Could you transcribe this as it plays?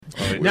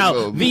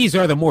Now, these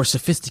are the more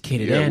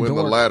sophisticated Yeah, we're in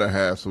the Andor. latter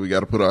half, so we got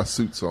to put our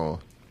suits on.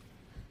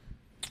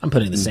 I'm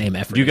putting the same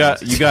effort. You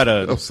got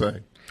a. I'm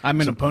saying. I'm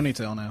in a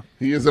ponytail now.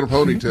 He is in a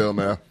ponytail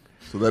now,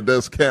 so that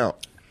does count.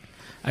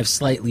 I've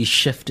slightly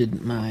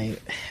shifted my.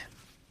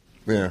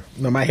 Yeah.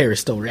 No, my hair is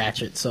still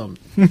ratchet, so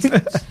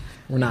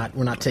we're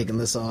not taking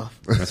this off.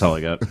 That's all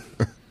I got.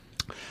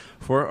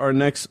 For our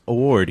next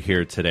award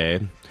here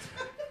today,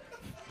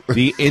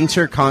 the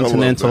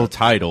Intercontinental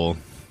title,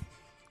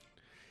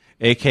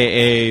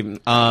 a.k.a.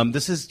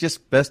 This is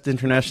just Best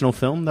International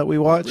Film that we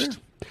watched.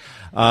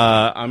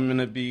 I'm going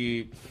to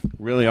be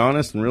really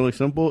honest and really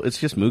simple. It's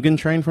just Mugen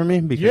Train for me.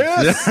 Because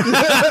Yes!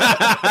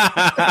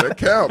 That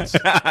counts.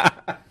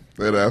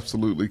 That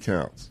absolutely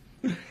counts.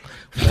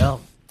 Well,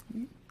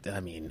 I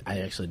mean, I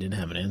actually didn't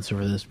have an answer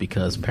for this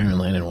because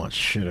apparently I didn't watch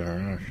shit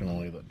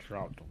internationally that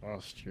dropped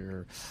last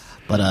year.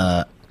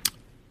 But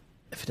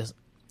if it doesn't,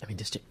 I mean,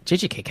 just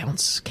JJK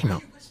came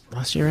out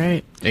last year,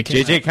 right?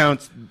 JJ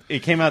counts. It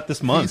came out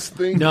this month.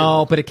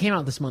 No, but it came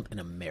out this month in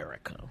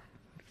America.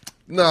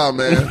 Nah,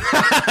 man.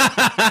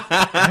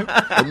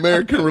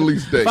 American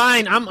release date.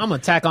 Fine, I'm gonna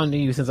tack on to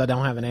you since I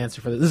don't have an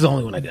answer for this. This is the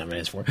only one I didn't have an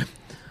answer for.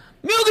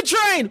 Mugen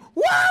Train!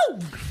 Woo!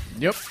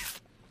 Yep.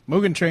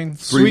 Mugen Train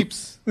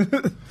sweeps.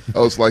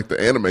 Oh, it's like the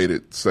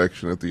animated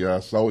section at the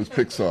It's always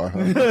Pixar,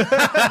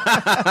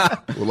 huh?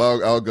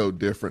 Well, I'll go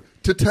different.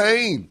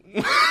 Titane!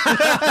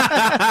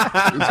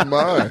 It's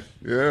mine.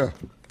 Yeah.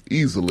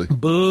 Easily.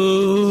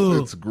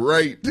 Boo! It's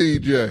great,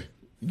 TJ.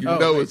 You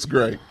know it's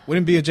great.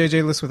 Wouldn't be a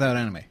JJ list without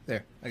anime.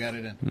 There, I got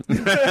it in.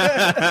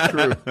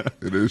 True.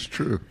 It is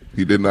true.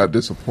 He did not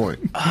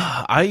disappoint.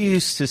 I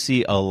used to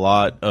see a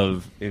lot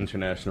of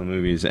international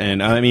movies,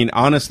 and I mean,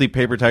 honestly,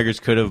 Paper Tigers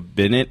could have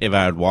been it if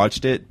I had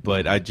watched it,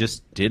 but I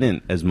just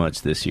didn't as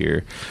much this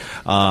year.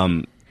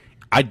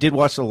 I did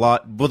watch a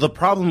lot. Well, the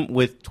problem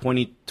with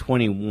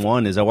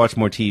 2021 is I watched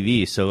more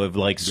TV. So if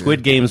like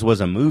Squid Games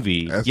was a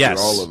movie, That's yes,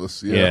 for all of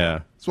us.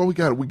 Yeah. That's why we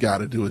got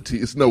to do it.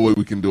 It's no way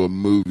we can do a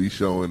movie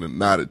showing and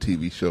not a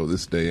TV show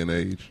this day and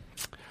age.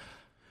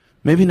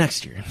 Maybe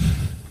next year.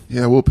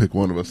 Yeah, we'll pick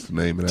one of us to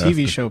name it.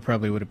 TV show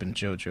probably would have been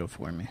JoJo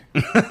for me.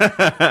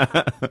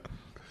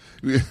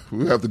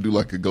 We have to do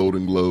like a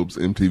Golden Globes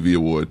MTV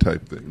Award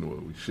type thing where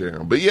we share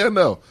them. But yeah,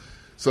 no.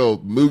 So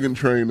Mugen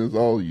Train is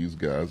all you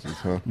guys,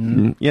 huh?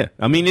 Yeah,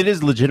 I mean it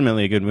is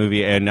legitimately a good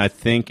movie, and I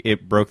think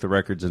it broke the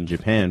records in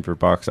Japan for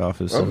box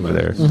office over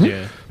there. Mm-hmm.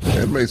 Yeah,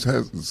 Anime's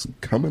it's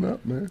coming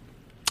up, man.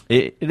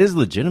 It is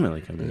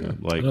legitimately coming up.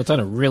 Like It's on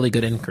a really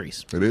good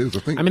increase. It is.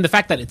 I mean, the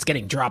fact that it's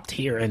getting dropped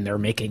here and they're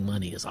making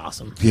money is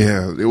awesome.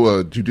 Yeah, it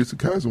was. Jujutsu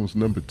Kaisen was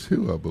number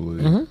 2, I believe.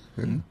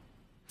 Mm-hmm. Yeah.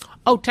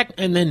 Oh,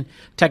 and then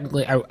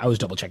technically, I was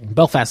double checking.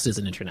 Belfast is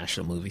an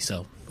international movie,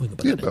 so we can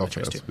put that in the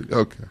choice too.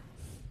 Okay.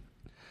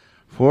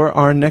 For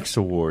our next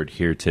award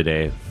here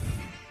today,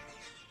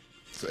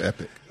 It's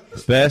epic.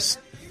 Best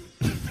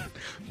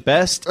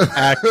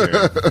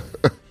Actor.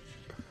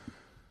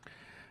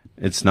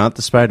 It's not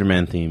the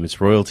Spider-Man theme.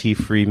 It's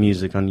royalty-free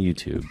music on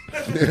YouTube.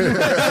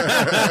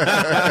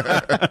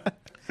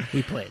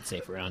 We play it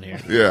safe around here.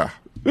 Yeah,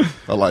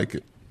 I like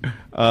it.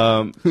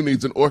 Who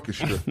needs an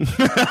orchestra?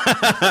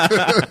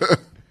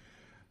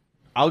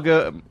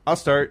 I'll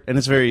start, and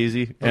it's very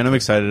easy, and I'm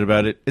excited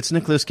about it. It's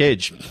Nicolas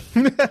Cage.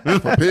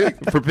 For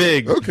Pig? For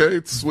Pig. Okay,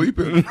 it's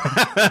sweeping.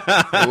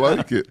 I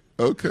like it.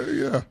 Okay,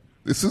 yeah.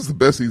 This is the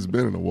best he's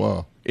been in a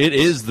while. It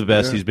is the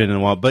best he's been in a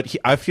while, but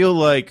I feel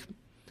like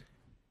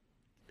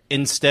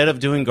instead of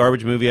doing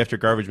garbage movie after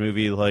garbage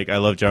movie, like I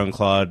love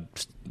Jean-Claude,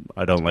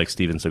 I don't like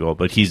Steven Seagal,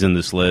 but he's in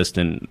this list,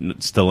 and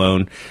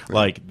Stallone,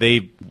 like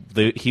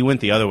he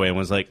went the other way and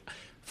was like,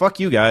 fuck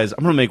you guys,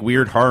 I'm going to make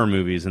weird horror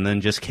movies, and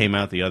then just came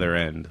out the other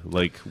end,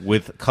 like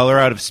with Color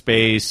Out of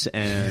Space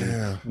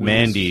and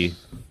Mandy.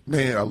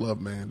 Man, I love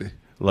Mandy.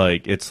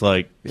 Like, it's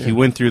like he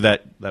went through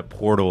that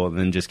portal and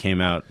then just came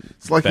out.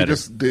 It's like better.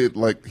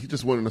 he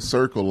just went in a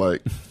circle,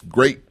 like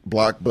great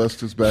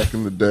blockbusters back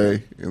in the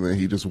day, and then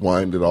he just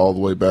winded all the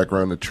way back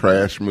around to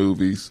trash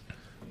movies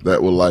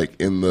that were like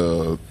in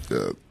the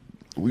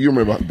you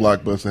remember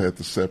Blockbuster had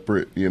the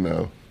separate,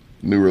 new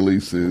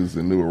releases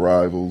and new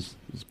arrivals.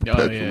 It was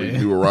perpetually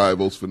new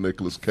arrivals for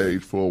Nicolas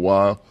Cage for a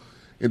while.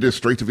 And just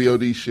straight to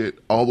VOD shit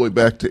all the way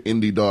back to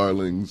indie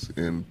darlings,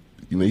 and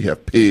you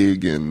have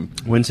Pig, and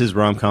when's his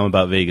rom-com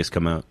about Vegas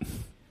come out?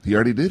 He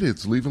already did it.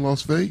 It's Leaving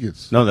Las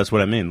Vegas. No, that's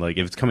what I mean. Like,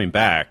 if it's coming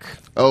back.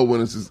 Oh,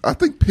 when it's I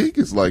think Pig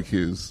is like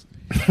his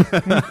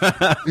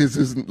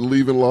is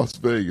Leaving Las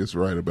Vegas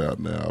right about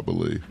now, I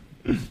believe.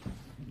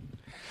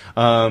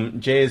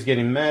 Jay is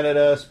getting mad at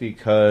us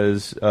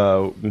because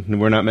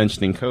we're not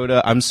mentioning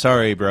Coda. I'm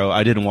sorry, bro.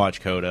 I didn't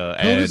watch Coda.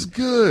 Coda's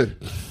good.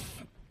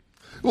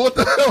 What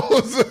the hell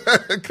was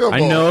that? Come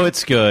on. I know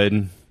it's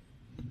good.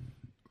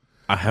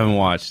 I haven't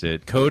watched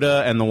it.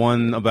 Coda and the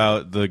one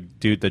about the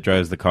dude that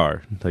drives the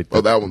car.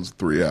 That one's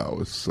 3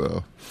 hours,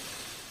 so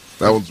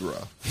that one's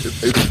rough.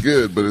 It's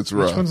good, but it's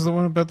rough. Which one's the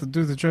one about the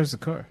dude that drives the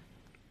car?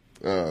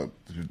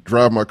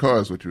 Drive My Car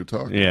is what you were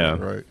talking Yeah.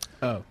 about, right?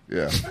 Oh.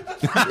 Yeah.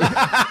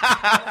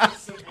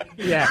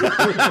 Yeah.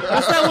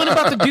 What's that one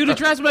about the dude who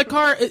drives my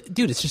car?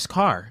 Dude, it's just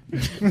car.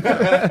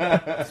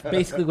 It's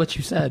basically what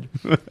you said.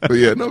 But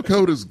yeah, no,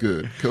 Coda's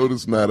good.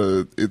 Coda's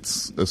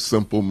it's a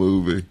simple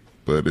movie,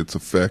 but it's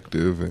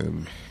effective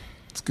and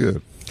it's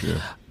good.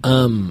 Yeah.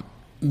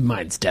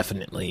 Mine's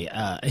definitely,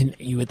 and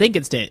you would think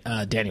it's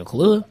Daniel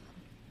Kaluuya,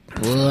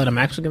 but I'm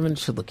actually giving it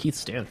to Lakeith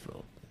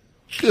Stanfield.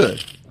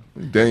 Good.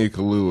 Daniel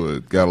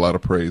Kaluuya got a lot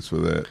of praise for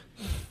that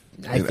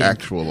in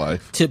actual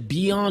life. To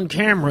be on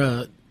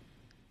camera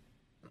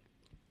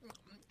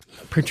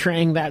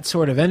portraying that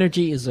sort of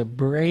energy is a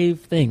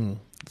brave thing.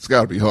 It's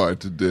got to be hard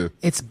to do.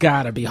 It's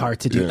got to be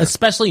hard to do,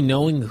 especially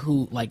knowing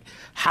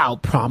how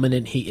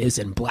prominent he is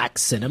in black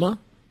cinema.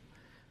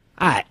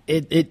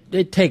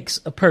 It takes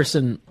a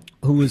person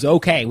who is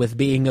okay with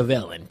being a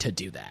villain to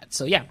do that.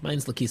 So yeah,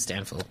 mine's Lakeith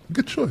Stanfield.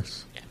 Good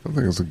choice. Yeah. I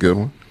think it's a good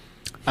one.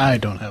 I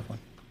don't have one.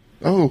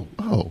 Oh.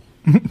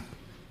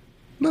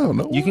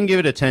 No. You can give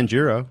it a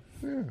Tanjiro.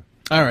 Yeah.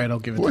 All right, I'll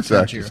give it Voice to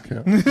actors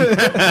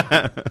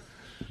Tanjiro.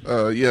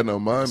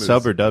 count. Mine is...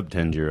 Sub or dub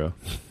Tanjiro?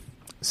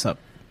 Sub.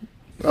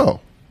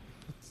 Oh.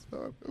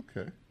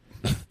 Okay.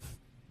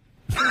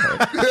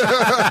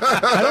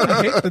 I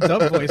don't hate the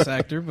dub voice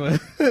actor, but...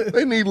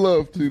 They need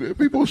love, too.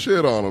 People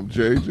shit on them,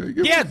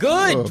 JJ. Yeah,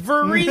 good.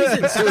 For a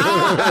reason.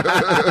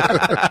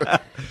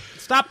 Stop.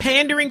 Stop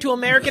pandering to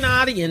American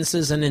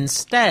audiences and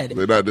instead...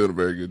 They're not doing a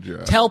very good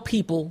job. Tell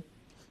people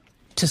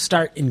to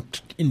start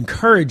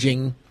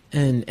encouraging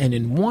and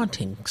in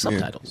wanting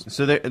subtitles.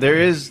 So there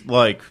is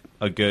like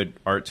a good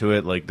art to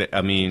it. Like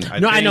I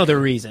know the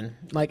reason.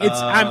 Like it's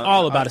I'm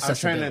all about I'm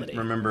accessibility. trying to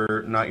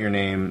remember Not Your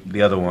Name,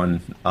 the other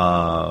one,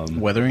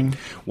 Weathering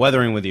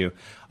with You.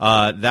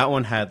 That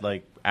one had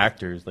like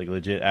actors, like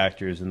legit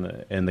actors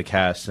in the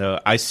cast. So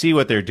I see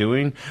what they're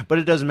doing, but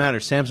it doesn't matter.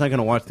 Sam's not going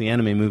to watch the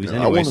anime movies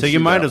anyway, so you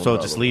might as well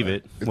just leave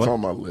it. It's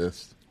on my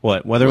list.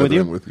 What? Weathering with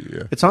You? With You,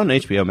 yeah. It's on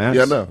HBO Max.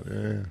 Yeah, no.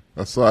 Yeah.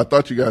 I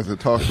thought you guys had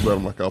talked about it.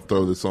 I'm like, I'll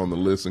throw this on the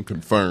list and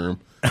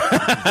confirm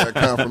that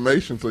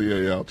confirmation. So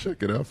yeah, I'll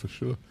check it out for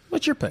sure.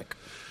 What's your pick?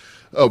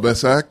 Oh,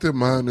 best actor.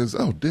 Mine is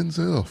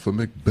Denzel for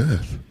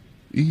Macbeth.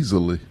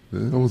 Easily,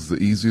 that was the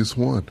easiest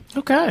one.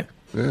 Okay.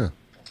 Yeah.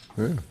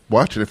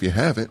 Watch it if you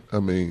haven't. I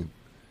mean,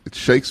 it's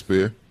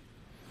Shakespeare,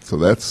 so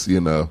that's I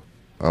don't know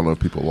if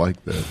people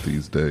like that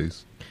these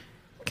days.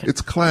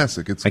 It's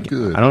classic. It's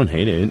good. I don't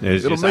hate it.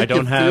 It's It'll just, make I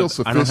don't you have feel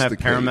sophisticated.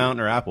 Paramount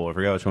or Apple. I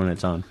forgot which one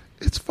it's on.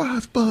 It's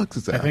 $5.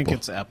 It's Apple. I think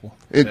it's Apple.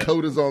 And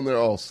Coda's on there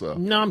also.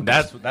 No,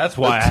 That's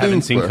why I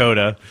haven't seen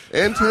Coda.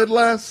 And Ted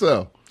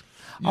Lasso.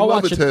 I'll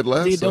love watch it, Ted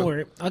Lasso. Dude, don't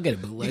worry. I'll get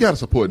it bootleg. You got to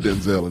support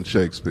Denzel and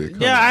Shakespeare.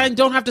 Come on. I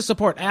don't have to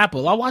support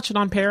Apple. I'll watch it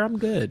on Pair. I'm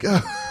good.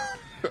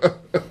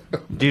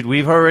 Dude,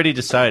 we've already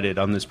decided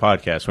on this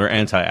podcast we're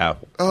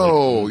anti-Apple.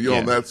 Oh, you're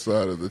on that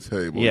side of the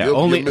table. Yeah, you're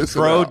only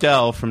missing pro out.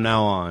 Dell from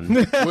now on.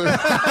 Where's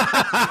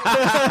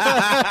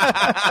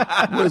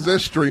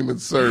that streaming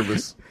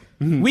service?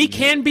 We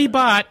can be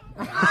bought.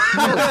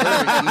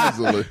 Very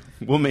easily.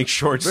 We'll make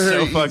shorts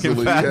Very so fucking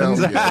easily.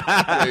 fast.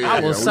 Yeah,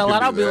 I will sell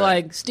out. I'll be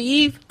like,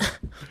 Steve,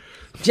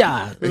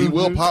 John. He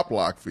will pop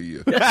lock for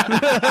you. That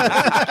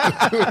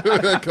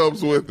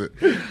comes with it.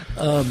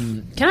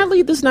 Can I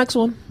lead this next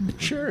one?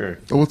 Sure.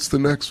 Oh, what's the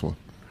next one?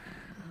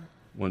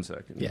 1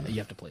 second. Yeah, you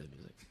have to play the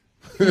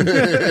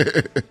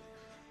music.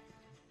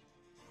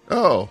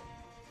 Oh.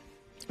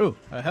 Ooh,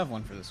 I have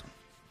one for this one.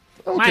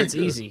 Okay, Mine's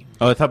good. easy.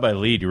 Oh, I thought by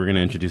lead you were going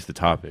to introduce the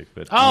topic,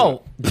 but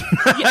Oh,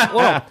 yeah,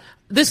 well,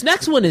 this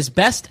next one is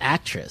Best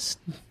Actress.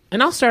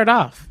 And I'll start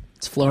off.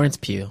 It's Florence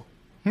Pugh.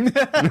 And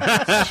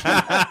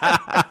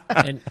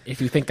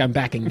if you think I'm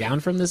backing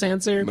down from this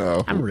answer,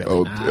 No. I'm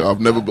really not.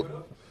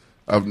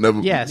 I've never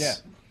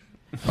Yes.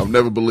 I've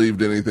never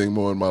believed anything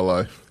more in my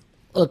life.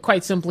 Look,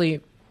 quite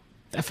simply,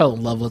 I fell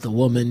in love with a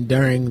woman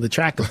during the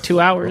track of 2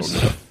 hours.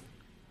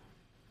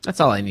 That's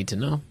all I need to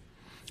know.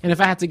 And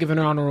if I had to give an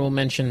honorable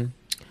mention,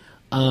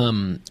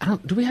 I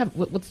don't. Do we have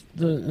what's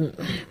the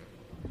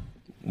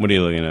what are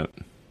you looking at?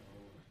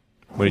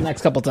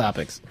 next couple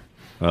topics?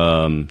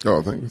 Oh,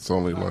 I think it's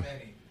only like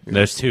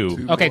There's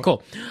two. Okay,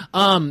 cool.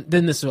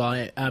 Then this is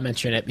why I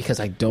mention it because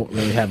I don't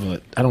really have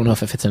I don't know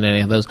if it fits in any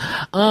of those. If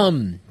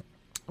I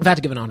had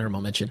to give an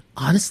honorable mention,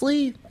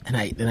 honestly, and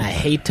I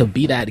hate to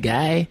be that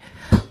guy,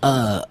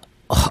 I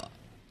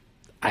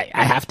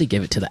have to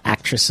give it to the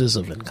actresses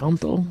of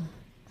Encanto.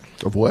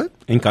 of what?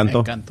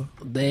 Encanto.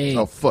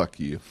 Oh, fuck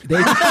you.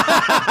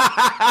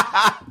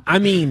 I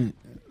mean,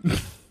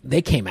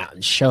 they came out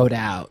and showed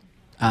out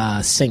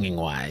singing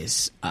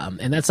wise,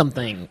 and that's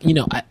something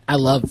I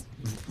love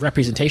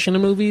representation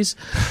in movies,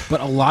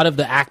 but a lot of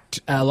the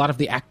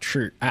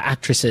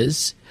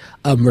actresses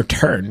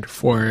returned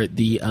for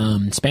the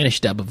Spanish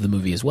dub of the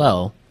movie as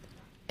well,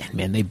 and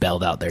man, they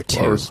bailed out there too.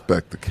 I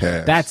respect the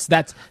cast.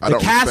 That's I the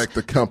don't cast. respect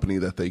the company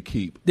that they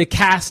keep. The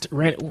cast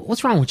ran.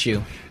 What's wrong with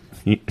you?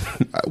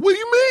 What do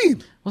you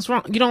mean? What's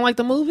wrong? You don't like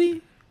the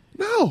movie?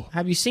 No.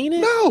 Have you seen it?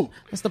 No.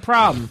 That's the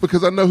problem.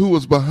 Because I know who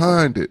was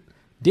behind it.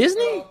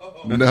 Disney?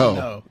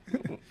 No.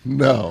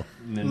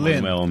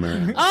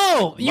 Lynn.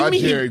 Oh, you My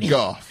mean Jerry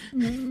Goff.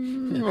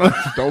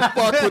 Don't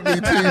fuck with me,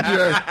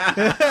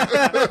 TJ.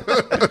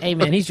 Hey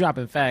man, he's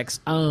dropping facts.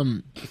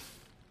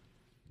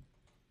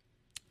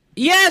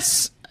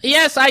 Yes,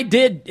 I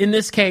did in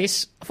this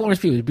case. Florence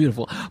Pugh was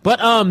beautiful, but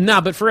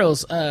but for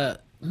reals,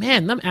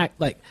 man,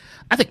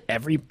 I think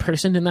every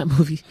person in that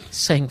movie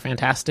sang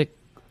fantastic.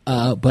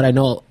 But I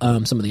know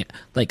some of the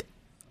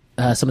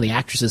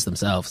actresses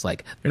themselves,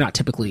 like they're not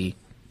typically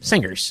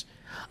singers.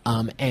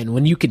 And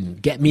when you can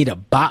get me to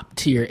bop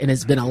to your, and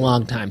it's been a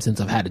long time since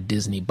I've had a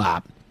Disney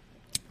bop.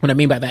 What I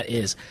mean by that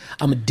is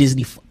I'm a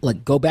Disney,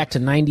 like go back to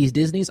 90s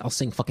Disney's, I'll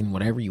sing fucking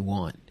whatever you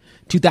want.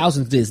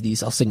 2000s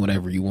Disney's, I'll sing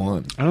whatever you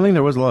want. I don't think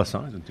there was a lot of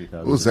songs in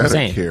 2000. Was that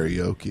Insane. a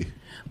karaoke?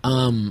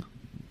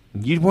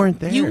 You weren't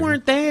there. You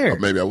weren't there. Or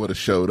maybe I would have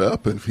showed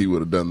up if he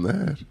would have done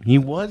that. He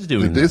was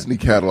doing The that. Disney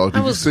catalog.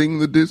 Did you sing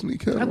the Disney I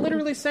catalog?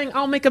 literally sang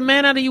 "I'll Make a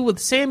Man Out of You" with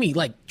Sammy,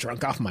 like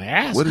drunk off my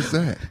ass. What is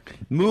that?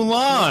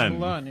 Mulan.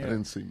 Mulan, I yeah.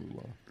 didn't see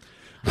Mulan.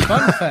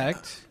 Fun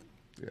fact: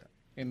 Yeah.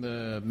 in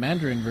the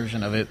Mandarin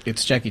version of it,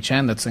 it's Jackie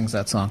Chan that sings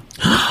that song.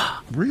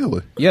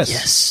 Really? Yes.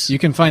 Yes. You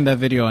can find that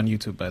video on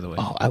YouTube, by the way.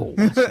 Oh, I will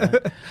watch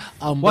that.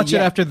 Watch it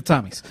after the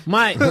Tommies.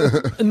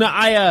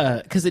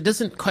 Because it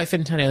doesn't quite fit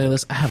into any other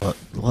list. I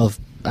love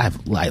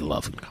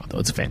Encanto.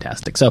 It's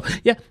fantastic. So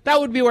yeah, that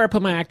would be where I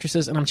put my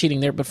actresses, and I'm cheating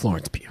there, but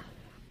Florence Pugh.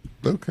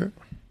 Okay.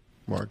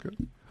 Mark it.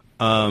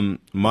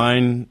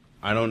 Mine,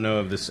 I don't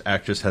know if this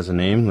actress has a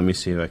name. Let me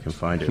see if I can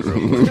find it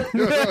real quick.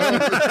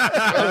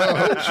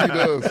 I hope she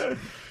does.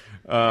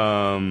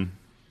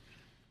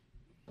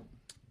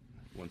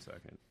 1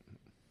 second.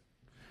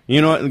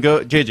 You know what?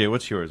 Go, JJ.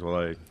 What's yours?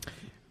 While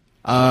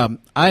I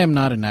am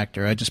not an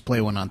actor. I just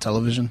play one on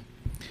television.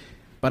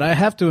 But I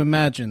have to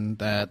imagine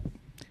that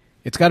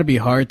it's got to be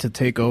hard to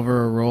take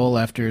over a role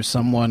after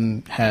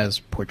someone has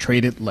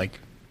portrayed it like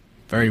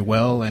very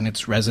well and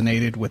it's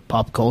resonated with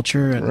pop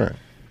culture and Right.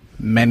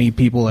 many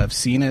people have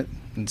seen it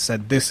and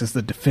said this is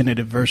the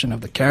definitive version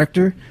of the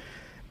character.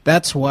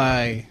 That's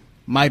why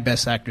my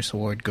Best Actress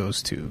award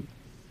goes to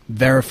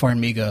Vera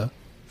Farmiga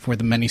for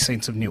The Many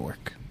Saints of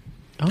Newark.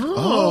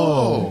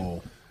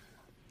 Oh,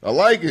 I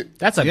like it.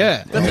 that's a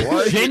Yeah. I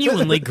like it.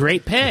 genuinely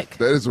great pick.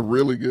 That is a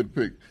really good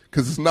pick.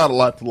 Because it's not a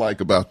lot to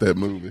like about that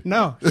movie.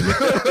 No,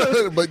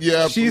 But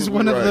yeah, she's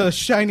one of the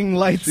shining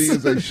lights. She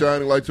is a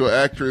shining light to an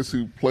actress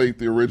who played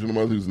the original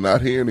mother who's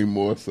not here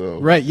anymore. So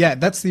Right, yeah,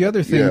 that's the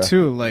other thing, Yeah.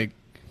 too. Like,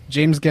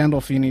 James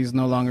Gandolfini is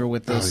no longer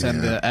with us,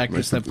 and yeah. the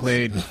actress that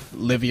played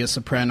Livia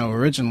Soprano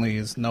originally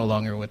is no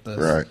longer with us.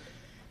 Right.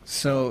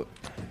 So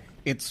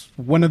it's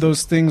one of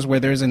those things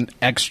where there's an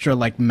extra,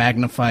 like,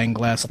 magnifying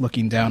glass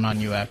looking down on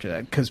you after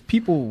that. Because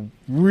people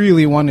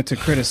really wanted to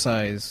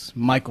criticize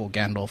Michael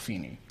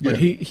Gandolfini.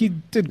 But Yeah. he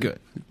did good.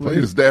 Played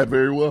his dad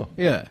very well.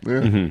 Yeah.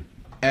 Yeah.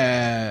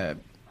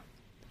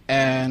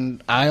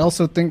 And I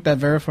also think that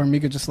Vera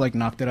Farmiga just, like,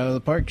 knocked it out of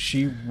the park.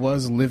 She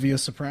was Livia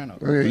Soprano.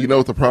 Oh, yeah. You know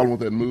what the problem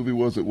with that movie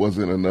was? It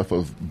wasn't enough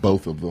of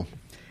both of them.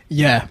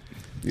 Yeah.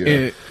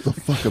 Yeah. The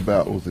fuck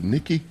about, was it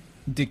Nikki?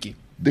 Dickie.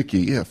 Dickie,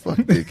 yeah, fuck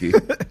Dickie.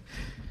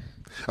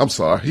 I'm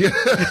sorry. Yeah.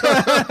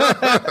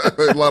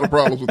 A lot of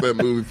problems with that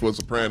movie for a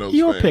Sopranos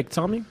Your fan. pick,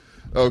 Tommy.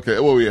 Okay,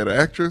 well, we had an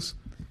actress.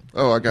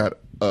 Oh, I got,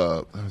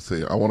 let's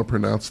see, I want to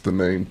pronounce the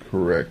name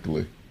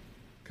correctly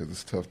because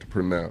it's tough to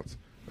pronounce.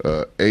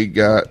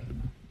 Agat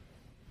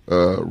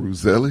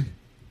Ruzelli.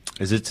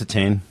 is it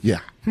Titane?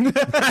 Yeah.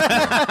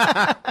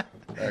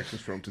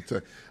 Actress from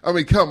Titane. I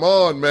mean, come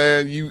on,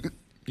 man. You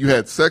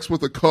had sex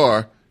with a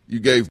car, you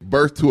gave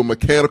birth to a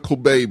mechanical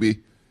baby,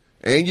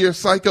 and you're a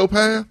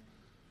psychopath?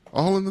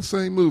 All in the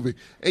same movie.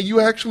 And you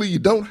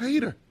don't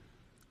hate her.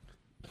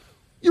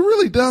 You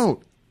really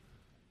don't.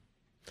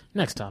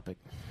 Next topic.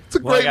 It's a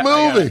great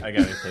movie. I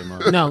got to say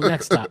mine. No,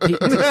 next topic.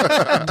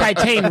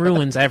 Titane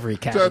ruins every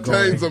category.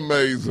 Titane's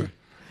amazing.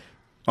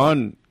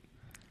 On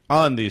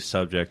the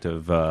subject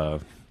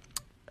of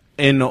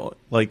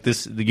like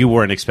this, you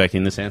weren't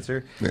expecting this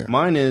answer. Yeah.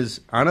 Mine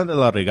is Ana de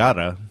la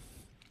Regada.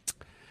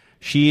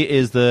 She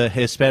is the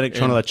Hispanic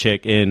Chonola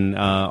chick in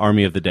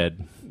Army of the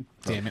Dead.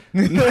 Damn it.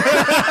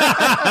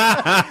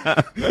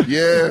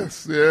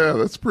 Yes, yeah,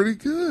 that's pretty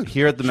good.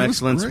 Here at the She was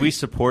MEXCELLENCE, great. we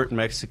support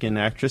Mexican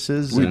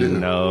actresses. We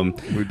and,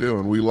 do. We do,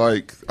 and we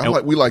like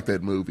that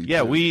movie.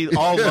 Yeah, too. we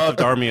all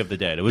loved Army of the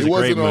Dead. It was It a great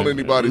wasn't on movie.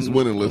 anybody's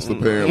winning list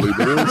apparently,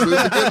 but it's a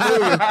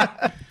good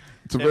movie.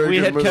 It's a If very we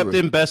good had movie. kept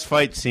in best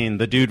fight scene,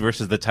 the dude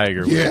versus the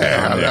tiger.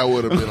 Yeah, that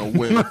would have been a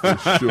win for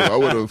sure. I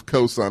would have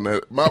co-signed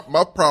that.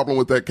 My problem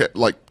with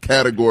that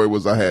category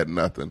was I had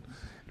nothing.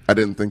 I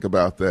didn't think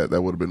about that.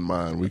 That would have been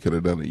mine. We could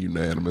have done it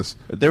unanimous.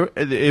 There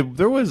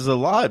was a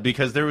lot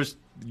because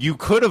you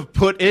could have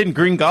put in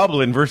Green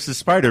Goblin versus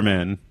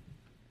Spider-Man.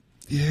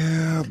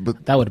 Yeah,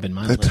 but That would have been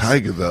my that list.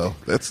 tiger though.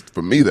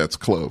 For me, that's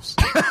close.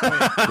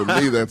 For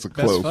me, that's a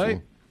close fight?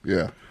 one.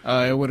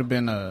 Yeah. It would have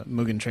been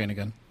Mugen Train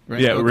again.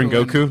 Yeah,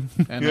 Rengoku.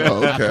 And, Oh,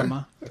 okay.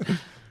 Akuma.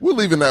 We're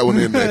leaving that one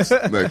in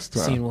next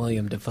Seen time.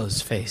 William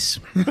Defoe's face.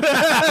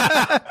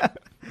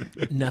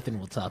 Nothing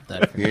will top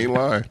that. He ain't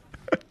lying.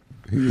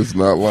 He is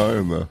not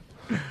lying though.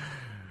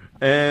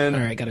 And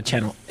All right, got to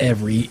channel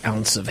every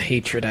ounce of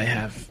hatred I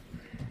have.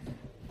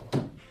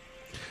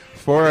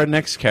 for our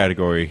next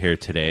category here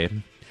today,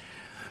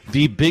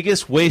 the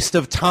biggest waste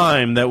of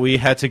time that we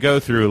had to go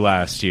through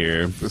last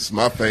year. This is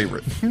my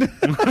favorite.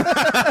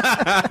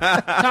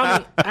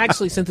 Tommy,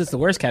 actually, since it's the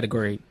worst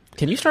category,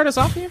 can you start us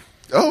off here?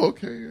 Oh,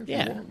 okay. If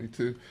Yeah. you want me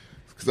to.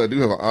 Because I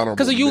do have an honorable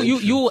Because mention.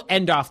 you'll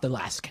end off the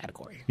last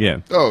category. Yeah.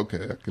 Oh,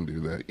 okay. I can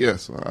do that.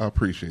 Yes, I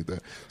appreciate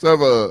that. So I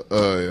have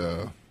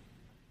a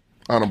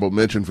honorable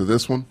mention for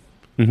this one.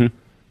 Mm-hmm.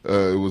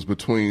 It was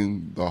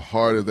between The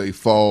Harder They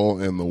Fall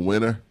and the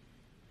winner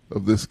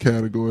of this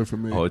category for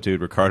me. Oh,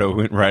 dude, Ricardo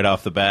went right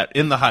off the bat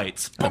in the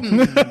heights. He's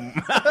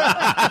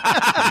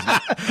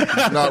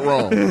not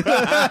wrong.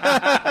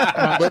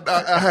 But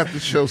I have to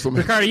show some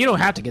Ricardo, you don't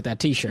have to get that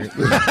T-shirt.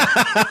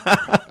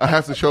 I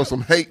have to show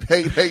some hate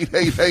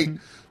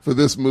for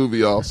this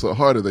movie also.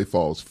 Harder They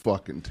Fall is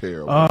fucking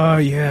terrible. Oh,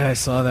 yeah, I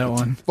saw that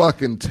one.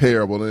 Fucking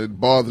terrible. And it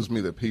bothers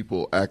me that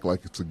people act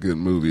like it's a good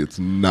movie. It's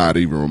not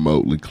even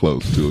remotely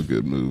close to a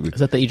good movie. Is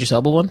that the Idris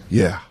Elba one?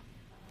 Yeah.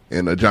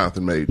 And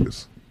Jonathan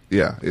Majors.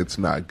 Yeah, it's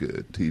not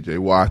good. TJ,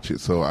 watch it.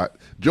 So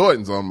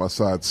Jordan's on my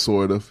side,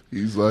 sort of.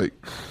 He's like,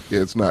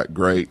 yeah, it's not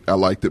great. I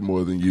liked it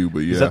more than you, but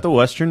yeah. Is that the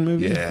Western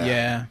movie?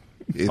 Yeah.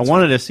 Yeah. I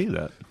wanted to see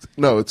that.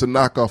 No, it's a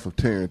knockoff of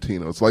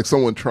Tarantino. It's like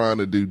someone trying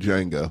to do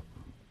Django.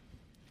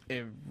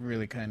 It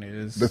really kind of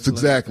is. That's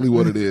exactly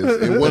what it is.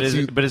 And But once is,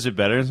 you, it, but is it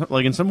better?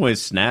 Like, in some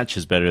ways, Snatch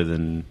is better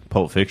than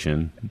Pulp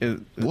Fiction.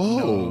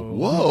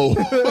 whoa.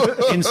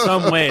 In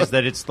some ways,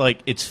 that it's like,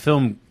 it's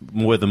filmed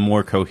with a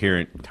more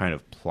coherent kind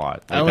of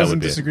plot. Like, I that wasn't would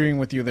be it. disagreeing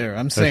with you there.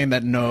 I'm saying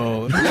that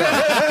no,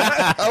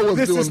 I was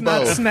this doing is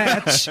not both.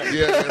 Snatch. Yeah,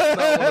 it's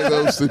not one of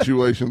those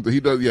situations.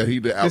 He does. Yeah, he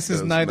did. This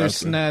is neither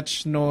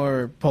Snatch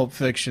nor Pulp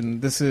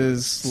Fiction. This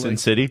is Sin like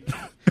City?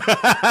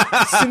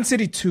 Sin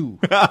City 2.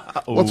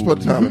 Once Upon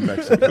a Time in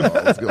Mexico.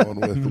 I was going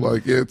with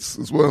like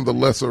it's one of the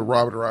lesser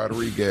Robert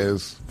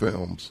Rodriguez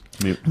films.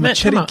 Man,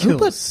 Machete come on, who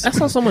kills. I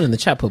saw someone in the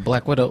chat put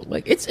Black Widow.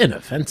 Like, it's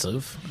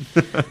inoffensive.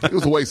 It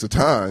was a waste of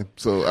time.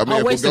 So I mean,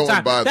 if Waste we're of going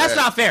time. by That's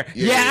that, not fair.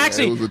 Yeah,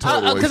 actually, it was a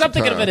total waste because I'm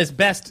thinking of time. it as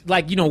best,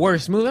 like,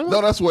 worst movie. I'm like,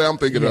 No, that's the way I'm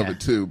thinking of Yeah. it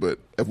too. But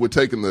if we're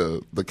taking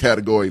the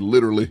category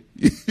literally,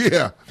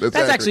 yeah, that's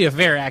actually a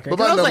very accurate.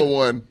 But my 'cause I was number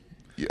like, one,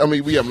 I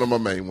mean, my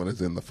main one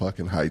is In the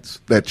Fucking Heights.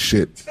 That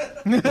shit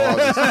bothers me to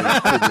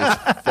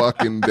this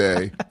fucking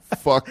day.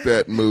 Fuck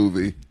that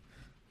movie.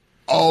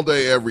 All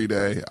day, every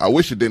day. I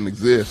wish it didn't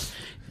exist.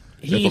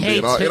 he If I'm being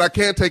hates honest. it. And I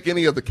can't take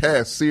any of the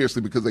cast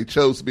seriously because they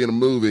chose to be in a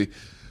movie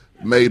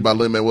made by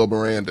Lin-Manuel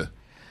Miranda.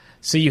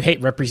 So you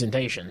hate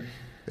representation.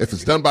 If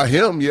it's done by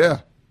him, yeah.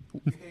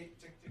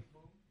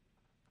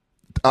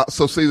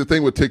 So see, the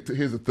thing with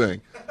here's the thing.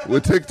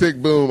 With Tick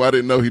Tick Boom, I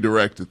didn't know he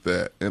directed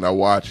that, and I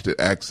watched it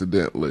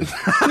accidentally.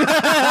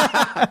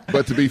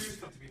 But to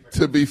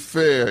be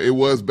fair, it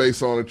was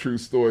based on a true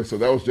story, so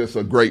that was just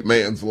a great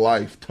man's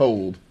life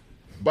told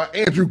by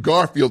Andrew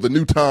Garfield, the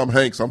new Tom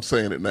Hanks. I'm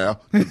saying it now.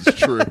 It's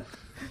true.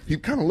 He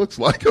kind of looks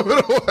like him in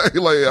a way.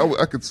 Like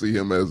I could see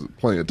him as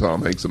playing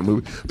Tom Hanks in the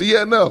movie. But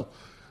yeah, no.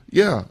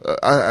 Yeah,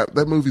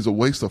 that movie's a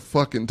waste of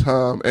fucking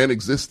time and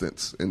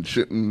existence, and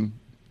shouldn't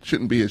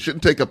be. It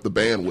shouldn't take up the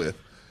bandwidth.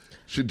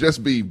 Should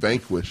just be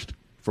vanquished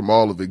from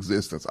all of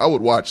existence. I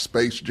would watch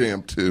Space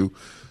Jam 2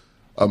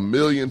 a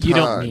million times. You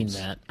don't mean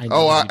that. I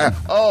know you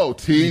don't.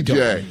 TJ.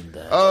 don't mean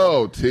that.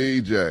 Oh,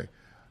 TJ.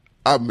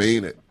 I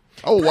mean it.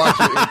 I would watch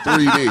it in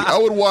 3D. I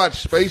would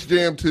watch Space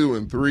Jam 2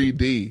 in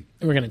 3D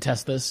We're gonna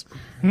test this.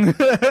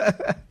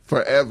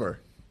 forever.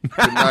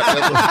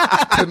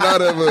 To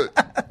not ever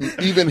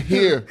even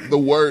hear the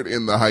word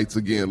In the Heights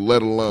again,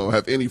 let alone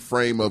have any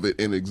frame of it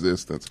in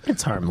existence.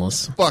 It's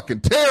harmless.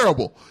 Fucking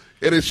terrible.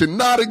 And it should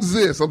not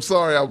exist. I'm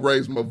sorry I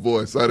raised my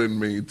voice. I didn't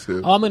mean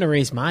to. Oh, I'm gonna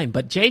raise mine,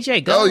 but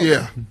JJ, go. Oh,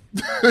 yeah.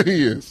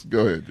 He is.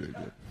 Go ahead,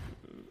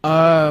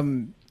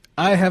 JJ.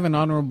 I have an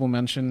honorable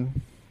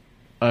mention.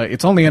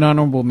 It's only an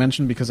honorable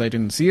mention because I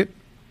didn't see it,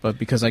 but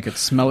because I could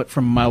smell it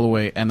from a mile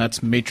away, and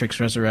that's Matrix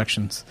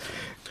Resurrections.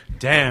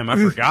 Damn, I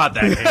forgot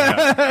that came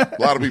out.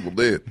 A lot of people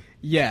did.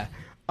 Yeah.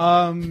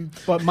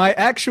 But my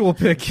actual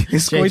pick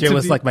is going JJ to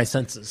was be... like my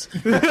senses.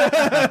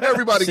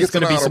 Everybody It's gets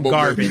an gonna be some honorable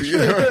garbage.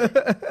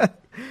 mention.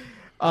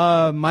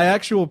 Yeah. my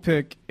actual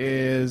pick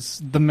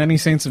is The Many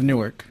Saints of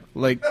Newark.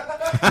 Like,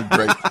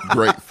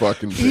 Great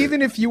fucking pick.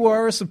 even if you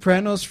are a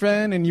Sopranos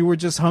fan and you were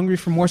just hungry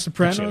for more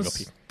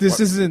Sopranos, this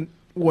isn't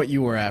what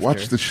you were after.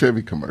 Watch the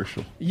Chevy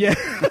commercial. Yeah.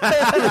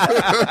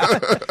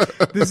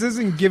 This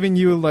isn't giving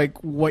you,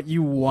 like, what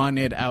you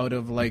wanted out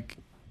of, like,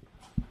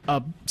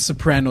 a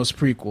Sopranos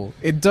prequel.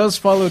 It does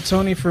follow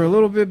Tony for a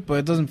little bit, but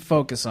it doesn't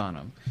focus on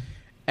him.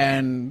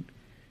 And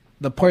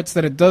the parts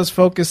that it does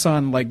focus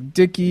on, like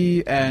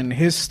Dickie and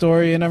his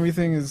story and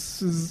everything,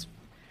 is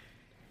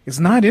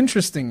not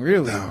interesting,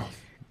 really. No,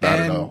 not at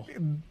and all.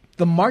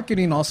 the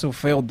marketing also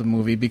failed the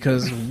movie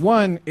because,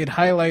 one, it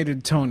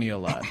highlighted Tony a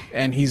lot,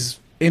 and he's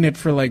in it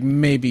for, like,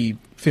 maybe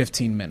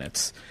 15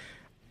 minutes.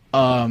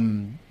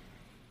 And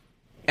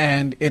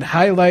it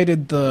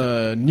highlighted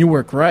the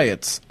Newark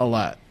riots a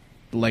lot.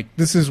 like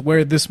this is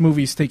where this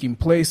movie's taking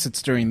place.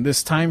 It's during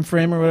this time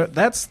frame or whatever.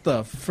 That's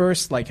the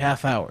first like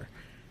half hour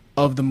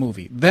of the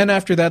movie. Then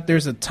after that,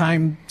 there's a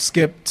time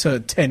skip to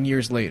 10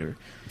 years later.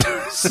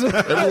 So,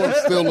 Everyone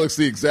still looks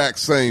the exact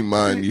same,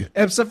 mind you.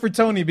 except for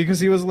Tony, because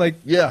he was like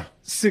Yeah.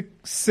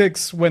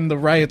 six when the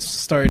riots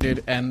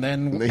started, and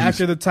then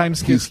after the time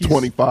skip, he's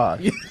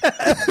 25.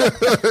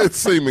 It's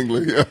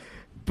seemingly, yeah.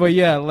 But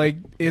yeah, like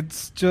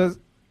it's just,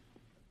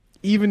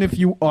 even if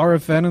you are a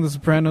fan of The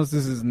Sopranos,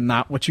 this is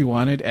not what you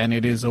wanted, and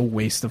it is a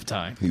waste of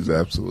time. He's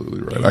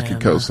absolutely right. I can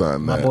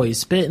co-sign my that. boy's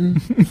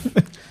spitting.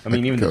 I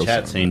mean, even the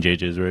chat saying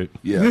JJ's right.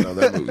 Yeah, no,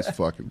 that movie's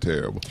fucking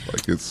terrible.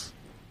 Like, it's...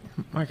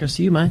 Marcus,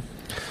 you mind?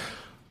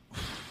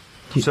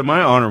 So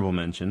my honorable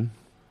mention,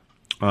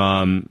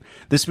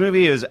 this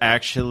movie is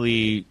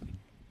actually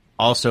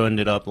also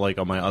ended up like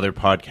on my other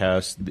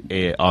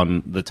podcast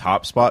on the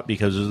top spot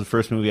because it was the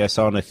first movie I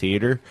saw in a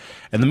theater,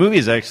 and the movie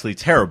is actually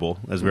terrible,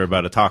 as we're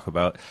about to talk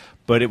about.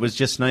 But it was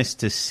just nice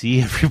to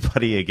see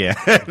everybody again.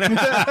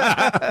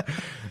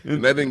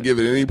 And that didn't give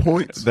it any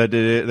points? That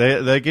did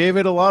it. They gave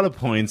it a lot of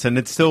points, and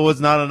it still was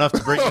not enough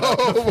to bring it up.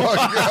 Oh my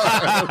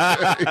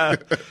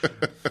god!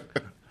 Okay.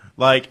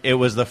 Like, it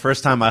was the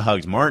first time I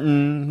hugged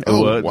Martin.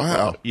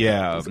 Wow.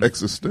 Yeah. It's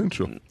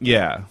existential.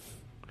 Yeah.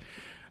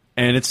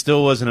 And it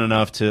still wasn't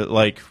enough to,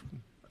 like,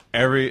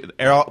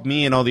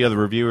 me and all the other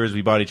reviewers,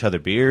 we bought each other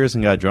beers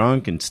and got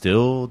drunk and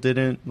still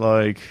didn't,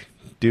 like,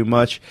 do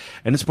much.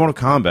 And it's Mortal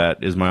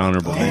Kombat is my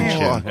honorable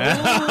mention.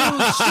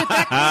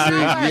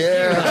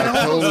 Yeah,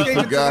 I totally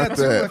forgot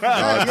that.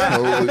 I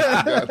totally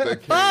forgot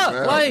that came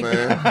out, like-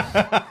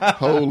 man.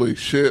 Holy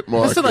shit,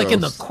 Marcus. That's like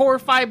in the core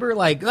fiber,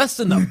 like that's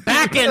in the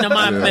back end of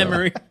my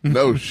memory.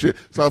 No shit.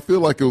 So I feel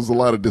like it was a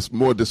lot of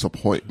more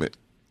disappointment.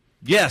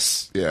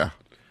 Yes. Yeah.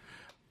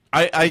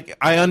 I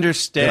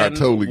understand Yeah, I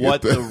totally get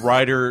what that. the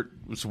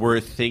writers were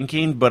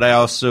thinking, but I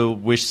also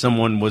wish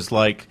someone was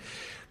like,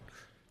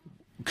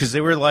 because they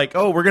were like,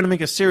 oh, we're going to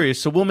make a series,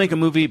 so we'll make a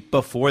movie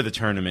before the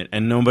tournament.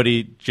 And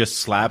nobody just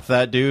slapped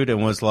that dude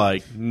and was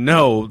like,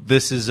 no,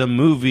 this is a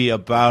movie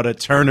about a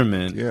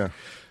tournament. Yeah.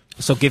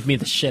 So give me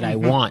the shit I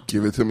want.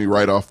 Give it to me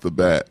right off the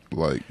bat.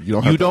 Like, you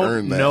don't have You to earn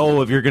don't that.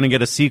 know if you're going to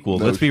get a sequel.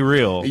 No Let's be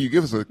real. And you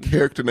give us a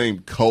character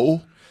named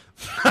Cole,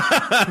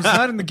 It's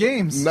not in the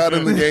games. not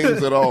in the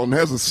games at all, and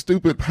has a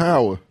stupid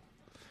power.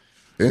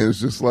 And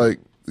it's just like,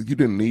 you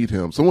didn't need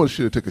him. Someone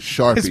should have took a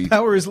Sharpie. His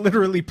power is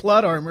literally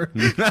plot armor.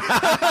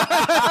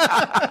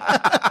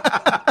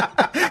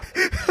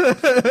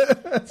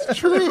 It's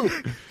true.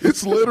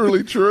 It's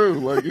literally true.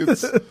 Like,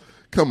 it's,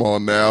 come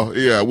on now.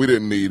 Yeah, we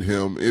didn't need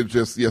him. It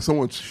just, yeah,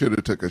 someone should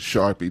have took a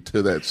Sharpie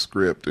to that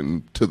script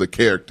and to the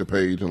character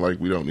page and like,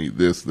 we don't need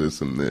this,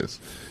 this, and this.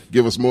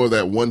 Give us more of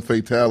that one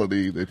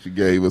fatality that you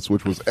gave us,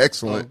 which was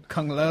excellent.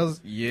 Kung Lao's,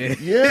 yeah.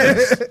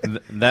 Yes.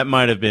 That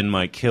might have been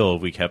my kill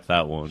if we kept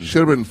that one.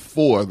 Should have been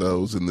 4 of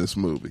those in this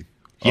movie.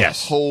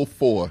 Yes. A whole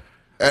 4.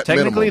 At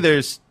Technically, minimum.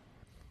 there's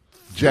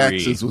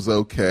Jax's was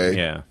okay.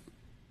 yeah.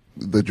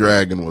 The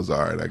dragon was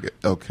all right. I get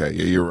okay.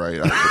 Yeah, you're right.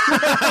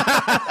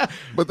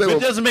 But they It were,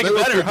 doesn't make they it were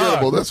better, huh?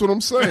 forgettable. That's what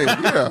I'm saying.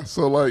 Yeah.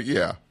 So like,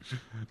 yeah.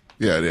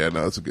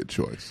 No, it's a good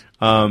choice.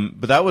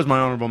 But that was my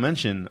honorable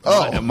mention.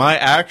 Oh. My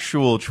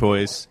actual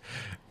choice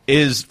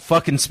is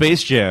fucking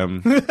Space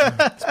Jam.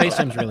 Space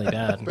Jam's really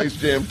bad. Space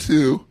Jam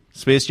 2,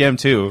 Space Jam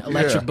 2.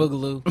 Electric Yeah.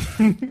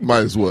 Boogaloo. might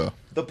as well.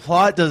 The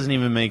plot doesn't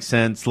even make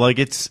sense. Like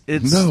it's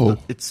No.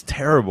 it's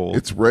terrible.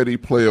 It's Ready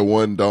Player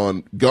One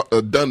done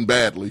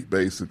badly.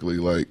 Basically,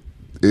 like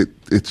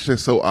it's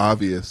just so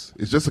obvious.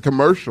 It's just a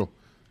commercial.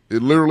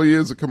 It literally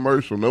is a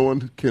commercial. No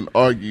one can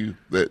argue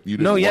that you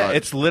didn't watch.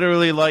 it's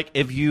literally like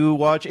if you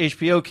watch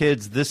HBO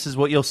Kids, this is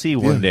what you'll see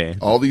one day.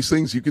 All these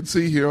things you can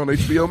see here on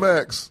HBO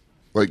Max.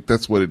 Like,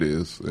 that's what it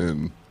is.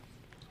 And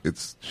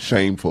it's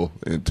shameful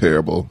and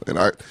terrible. And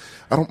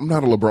I'm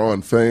not a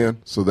LeBron fan,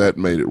 so that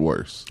made it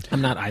worse.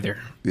 I'm not either.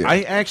 Yeah.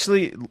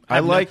 I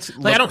liked.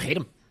 I don't hate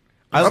him.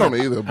 I don't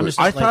either, but just-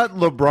 I like- thought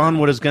LeBron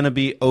was going to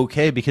be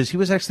okay because he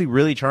was actually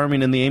really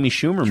charming in the Amy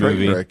Schumer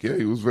movie. Trainwreck, yeah,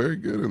 he was very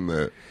good in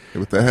that.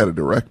 But they had a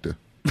director.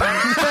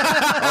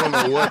 I don't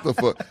know what the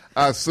fuck.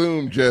 I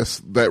assume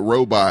just that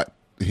robot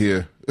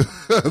here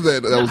that was I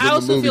in the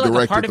also movie feel like a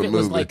directed part of the it movie.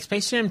 was like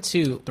Space Jam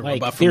 2. The like,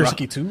 robot from there's-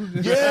 Rocky 2.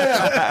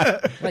 Yeah.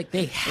 Like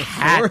they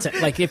had to.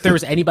 Like if there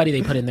was anybody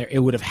they put in there, it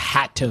would have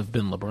had to have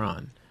been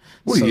LeBron.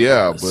 Well, So-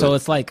 yeah, but, So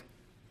it's like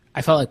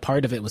I felt like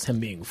part of it was him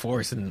being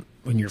forced, and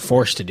when you're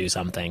forced to do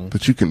something,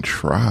 but you can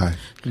try.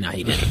 no,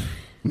 he didn't.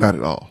 Not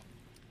at all.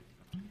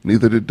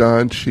 Neither did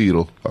Don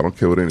Cheadle. I don't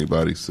care what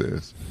anybody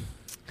says.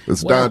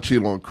 It's Well- Don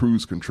Cheadle on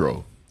cruise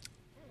control.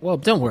 Well,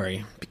 don't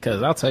worry,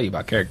 because I'll tell you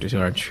about characters who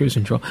are in cruise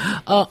control.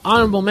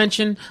 Honorable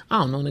mention. I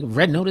don't know. Nigga,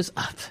 Red Notice.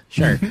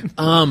 Sure.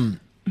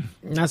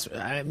 That's.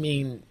 I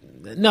mean.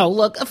 No,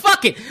 look,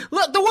 fuck it.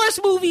 Look, the worst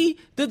movie,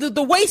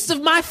 the waste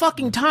of my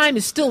fucking time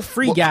is still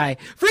Free Guy.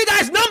 Free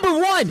Guy's number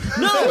one.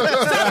 No,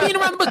 stop being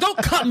around, but don't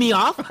cut me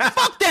off.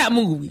 Fuck that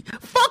movie.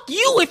 Fuck fuck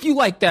you if you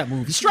like that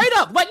movie. Straight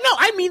up. Like, no,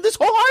 I mean this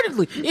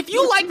wholeheartedly. If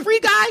you like Free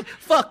Guy,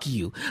 fuck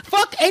you.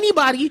 Fuck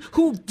anybody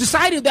who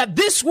decided that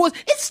this was,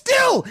 it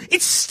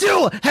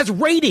still has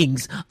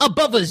ratings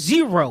above a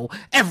 0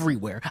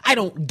 everywhere. I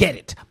don't get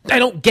it.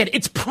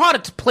 It's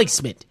product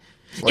placement.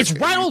 Like it's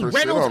Ryan 80%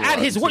 Reynolds at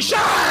his worst. Shut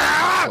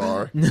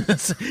up!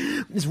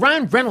 It's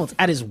Ryan Reynolds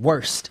at his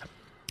worst.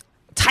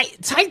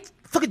 Tight,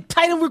 fucking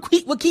Taika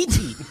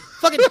Waititi.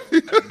 Fucking,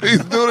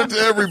 He's doing it to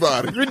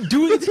everybody. doing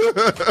it.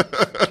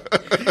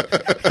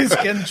 His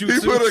genjutsu. He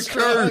put a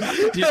curse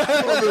on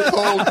this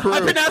whole crew.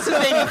 I pronounced his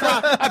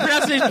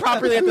name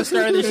properly at the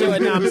start of the show.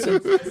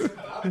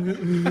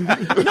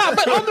 No,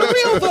 but on the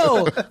real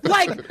though,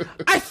 like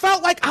I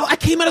felt like I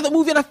came out of the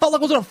movie and I felt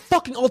like I was in a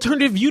fucking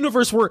alternative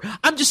universe where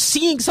I'm just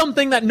seeing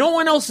something that no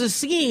one else is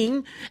seeing,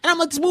 and I'm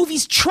like, this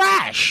movie's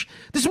trash.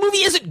 This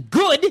movie isn't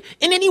good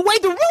in any way.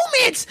 The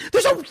romance,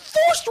 there's a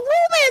forced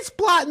romance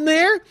plot in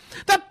there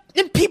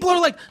and people are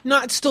like,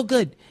 no, it's still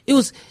good.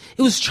 It's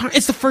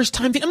the first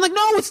time. I'm like,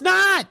 no, it's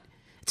not.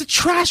 It's a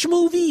trash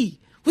movie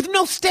with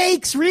no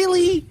stakes,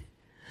 really.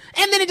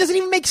 And then it doesn't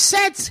even make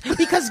sense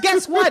because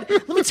guess what?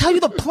 Let me tell you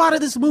the plot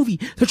of this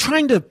movie. They're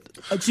trying to,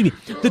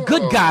 the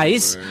good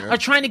guys are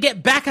trying to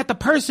get back at the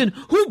person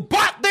who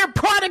bought their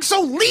product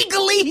so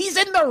legally he's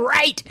in the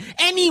right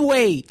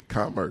anyway.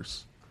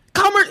 Commerce.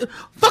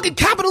 Fucking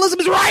capitalism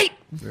is right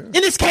in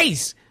this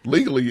case.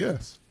 Legally,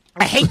 yes.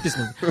 I hate this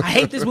movie. I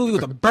hate this movie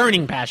with a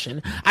burning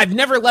passion. I've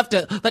never left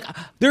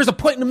there's a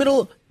point in the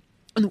middle,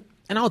 and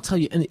I'll tell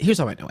you, and here's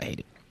how I know I hate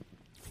it.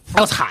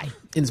 I was high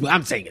in this movie.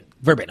 I'm saying it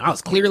verbatim. I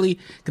was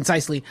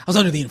concisely, I was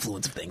under the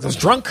influence of things. I was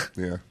drunk.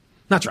 Yeah.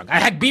 Not drunk. I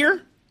had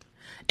beer,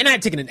 and I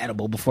had taken an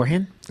edible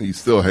beforehand. You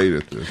still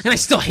hated this. And I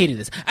still hated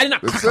this.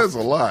 It says a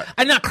lot.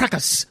 I did not crack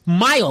a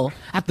smile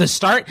at the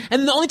start,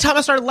 and the only time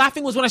I started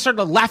laughing was when I started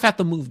to laugh at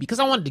the movie, because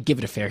I wanted to give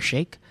it a fair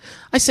shake.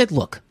 I said,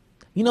 look,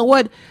 you know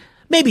what?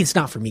 Maybe it's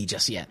not for me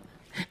just yet.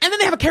 And then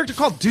they have a character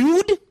called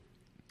Dude.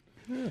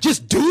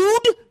 Just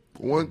Dude.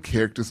 One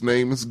character's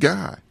name is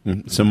Guy.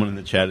 Someone in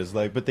the chat is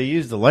like, but they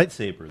used the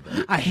lightsaber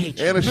though. I hate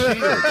you. And a shield. They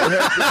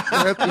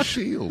had the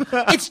shield.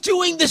 It's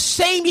doing the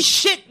same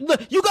shit.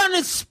 You got in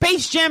a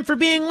Space Jam for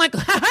being like,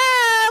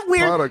 ha-ha,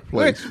 we're... Product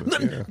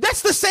placement, yeah.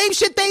 That's the same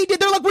shit they did.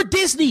 They're like, we're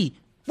Disney.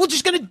 We're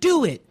just going to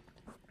do it.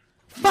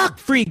 Fuck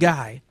Free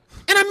Guy.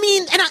 And I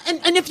mean,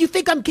 and if you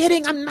think I'm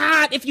kidding, I'm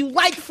not. If you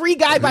like Free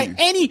Guy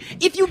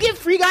if you give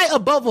Free Guy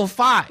above a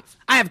 5,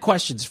 I have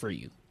questions for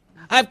you.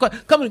 Come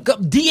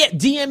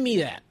DM me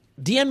that.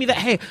 DM me that.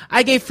 Hey,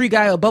 I gave Free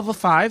Guy above a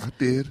 5. I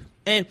did.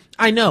 And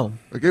I know.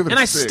 I gave it and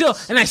a I 6.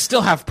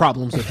 still have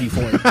problems with you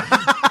for it.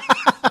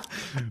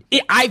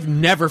 I've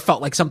never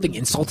felt like something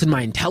insulted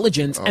my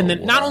intelligence. And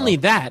then not only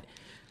that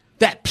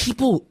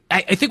people,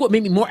 I think what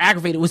made me more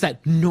aggravated was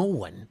that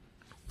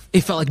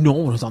it felt like no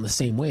one was on the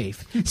same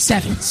wave.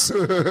 7s,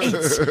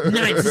 8s,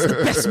 9s. This is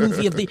the best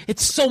movie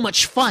it's so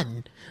much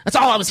fun. That's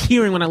all I was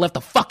hearing when I left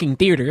the fucking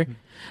theater.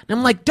 And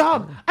I'm like,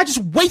 dog, I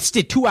just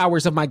wasted 2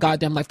 hours of my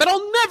goddamn life that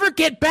I'll never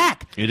get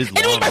back. It is and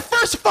it was my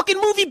first fucking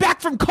movie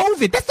back from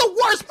COVID. That's the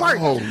worst part.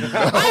 Oh, no.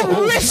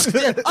 I risked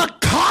a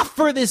cough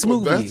for this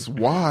movie. That's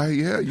why,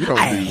 yeah. You don't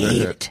I do hate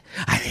that. it.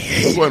 I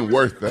hate It wasn't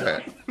worth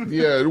that.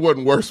 Yeah, it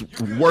wasn't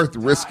worth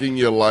risking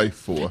your life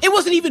for. It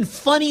wasn't even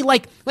funny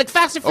like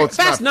Fast and it's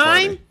Fast not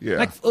 9. funny. Yeah.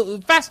 Like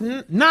Fast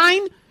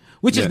 9,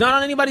 which is not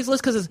on anybody's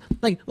list because it's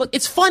like, look,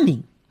 it's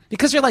funny.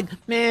 Because you're like,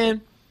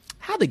 man,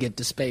 how'd they get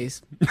to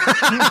space?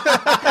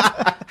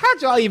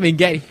 How'd y'all even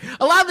get here?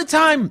 A lot of the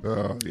time,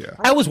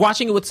 I was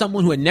watching it with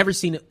someone who had never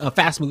seen a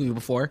Fast movie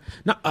before.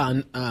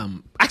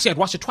 Actually, I'd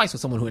watched it twice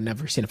with someone who had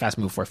never seen a Fast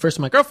movie before. First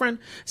with my girlfriend,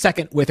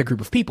 second with a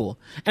group of people.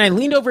 And I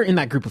leaned over in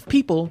that group of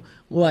people,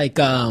 like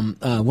one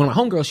of my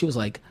homegirls, she was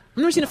like, I've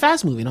never seen a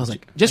Fast movie. And I was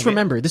like, just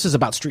remember, this is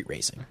about street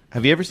racing.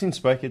 Have you ever seen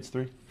Spy Kids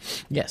 3?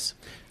 Yes.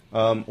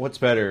 What's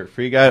better,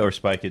 Free Guy or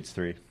Spy Kids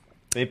 3?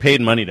 They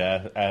paid money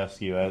to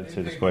ask you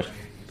answer this question.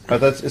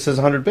 It says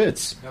 100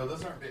 bits. No,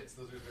 those aren't bits.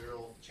 Those are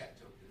literal chat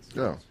tokens.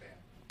 Yeah.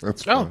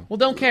 That's Oh, fine. well,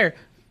 don't care.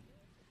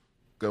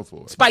 Go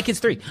for it. Spy Kids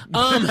 3.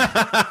 I'll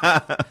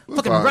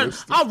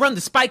run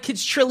the Spy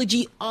Kids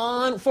trilogy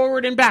on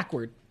forward and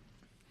backward.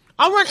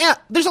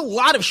 There's a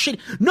lot of shit.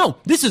 No,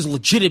 this is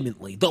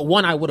legitimately the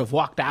one I would have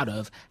walked out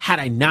of had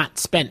I not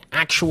spent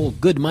actual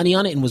good money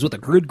on it and was with a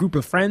good group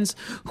of friends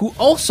who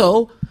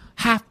also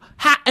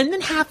and then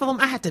half of them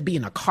I had to be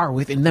in a car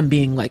with, and them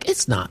being like,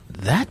 it's not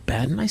that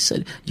bad. And I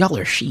said, y'all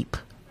are sheep.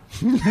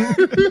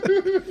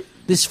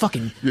 This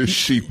fucking... You're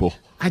sheeple.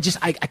 I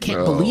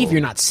can't believe you're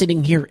not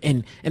sitting here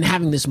and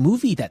having this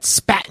movie that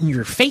spat in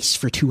your face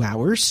for 2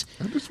 hours.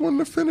 I just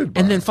wasn't offended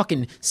by And then it.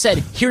 fucking said,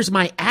 here's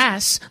my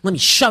ass. Let me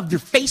shove your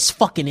face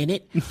fucking in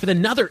it for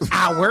another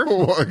hour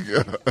Oh, my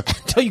God.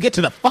 until you get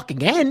to the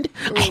fucking end.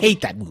 I hate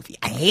that movie.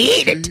 I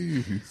hate it.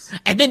 Jeez.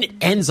 And then it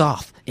ends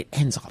off. It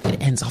ends off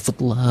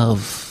with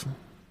love.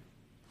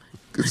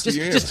 It's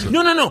the answer.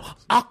 No.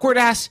 Awkward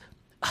ass.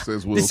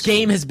 Says Will This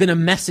game Smith. has been a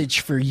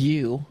message for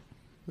you.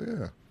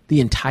 Yeah. the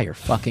entire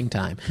fucking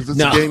time. Because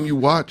it's a game you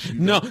watch. You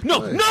No,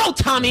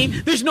 Tommy.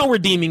 There's no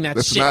redeeming that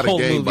That's shit not a whole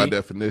game movie. by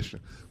definition.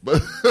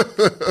 But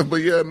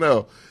yeah,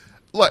 no.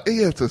 Like,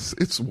 yeah,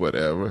 it's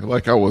whatever.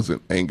 Like, I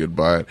wasn't angered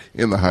by it.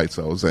 In the Heights,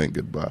 I was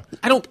angered by.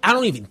 I don't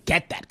even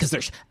get that because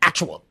there's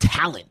actual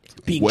talent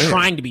being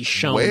trying to be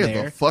shown Where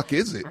there. the fuck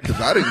is it?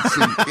 Because I didn't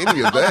see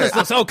any of that.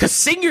 Because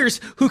singers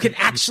who can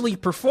actually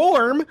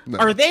perform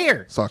are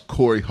there. Saw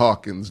Corey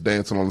Hawkins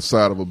dancing on the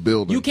side of a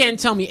building. You can't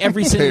tell me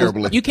every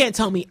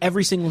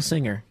single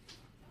singer,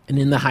 and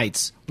In the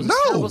Heights. Was a No,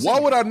 terrible why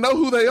singer. would I know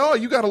who they are?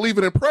 You got to leave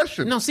an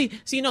impression. No, see,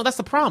 no, that's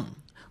the problem.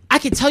 I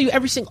can tell you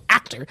every single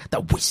actor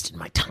that wasted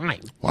my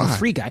time. Why? The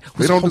Free Guy They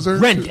was don't deserve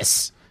to.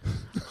 horrendous.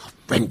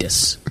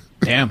 Horrendous.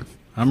 Damn.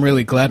 I'm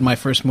really glad my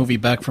first movie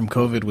back from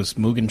COVID was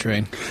Mugen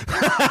Train.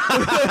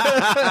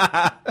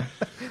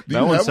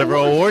 That won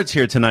several awards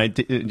here tonight,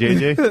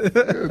 JJ.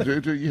 Yeah,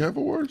 JJ, you have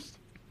awards?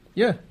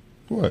 Yeah.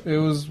 What? It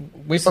was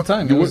waste of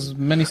time. It was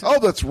many. Oh,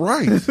 that's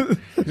right.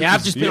 Yeah,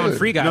 I've just been on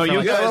Free Guy. No, for you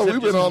like- guys Yeah, have we've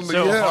been just on the.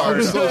 so Yeah, hard.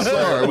 I'm so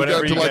sorry. We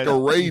Whatever got to you like guys- a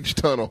rage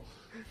tunnel.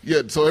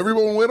 Yeah, so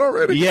everyone went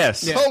already?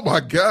 Yes. Yeah. Oh,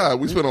 my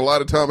God. We spent a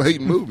lot of time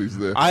hating movies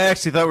there. I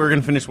actually thought we were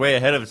going to finish way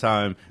ahead of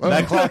time.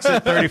 That clock's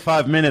at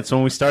 35 minutes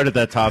when we started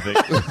that topic.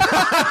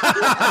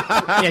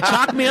 Yeah,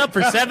 chalk me up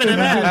for 7 of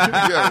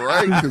that. Yeah,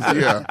 right? 'Cause,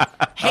 yeah.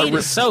 Hate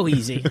is so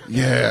easy.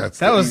 Yeah, it's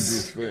That the was-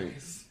 easiest thing.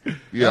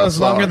 Yeah, That was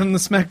sorry. longer than the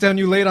SmackDown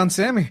you laid on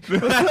Sammy.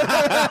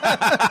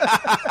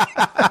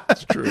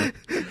 That's true.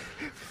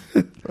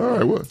 All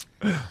right, what?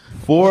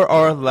 For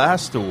our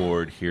last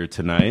award here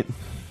tonight,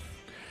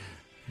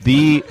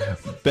 the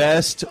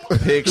best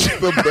picture.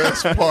 The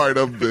best part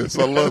of this.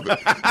 I love it.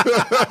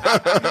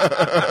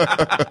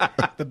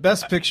 The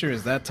best picture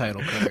is that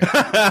title card.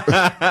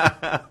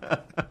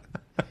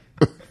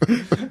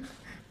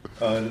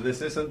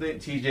 This is something.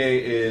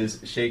 TJ is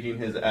shaking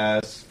his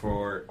ass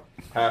for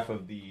half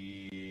of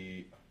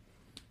the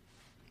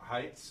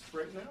Heights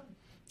right now.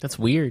 That's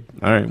weird.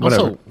 All right,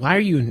 whatever. Also, why are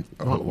you...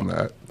 Oh,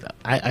 not.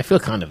 I feel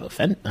kind of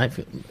offended.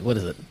 What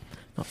is it?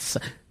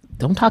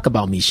 Don't talk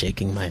about me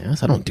shaking my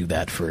ass. I don't do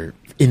that for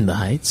In the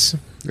Heights.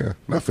 Yeah,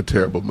 not for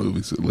terrible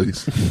movies, at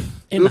least.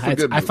 In Do the it for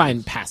Heights, good I find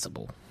movies.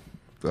 passable.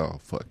 Oh,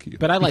 fuck you.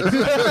 But I like...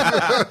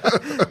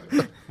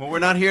 Well, we're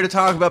not here to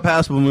talk about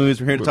passable movies.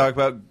 We're here to talk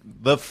about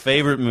the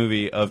favorite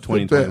movie of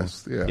 2020.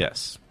 best, yeah.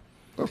 Yes.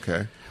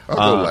 Okay.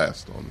 I'll go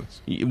last on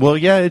this. Well,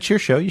 yeah, it's your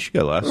show. You should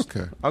go last.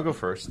 Okay. I'll go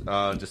first,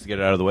 just to get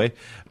it out of the way.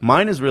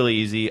 Mine is really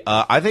easy.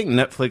 I think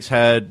Netflix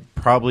had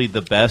probably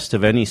the best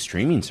of any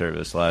streaming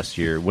service last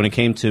year when it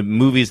came to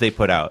movies they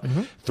put out.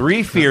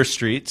 3 Fear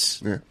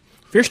Streets, Yeah.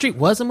 Fear Street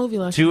was a movie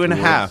last year.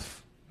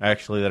 2.5,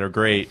 actually, that are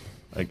great.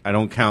 Like, I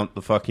don't count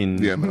the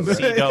fucking Yeah, no,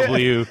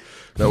 CW.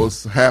 That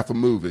was half a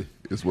movie,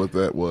 is what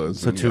that was.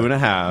 So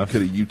 2.5.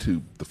 Could have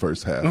YouTubed the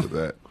first half of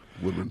that.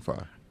 Would have been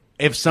fine.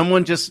 If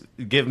someone just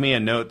give me a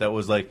note that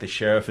was like the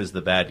sheriff is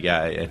the bad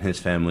guy and his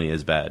family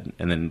is bad,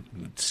 and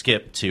then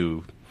skip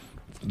to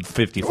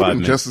 55 I'm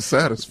minutes. just as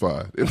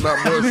satisfied, if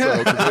not more so,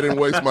 because I didn't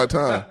waste my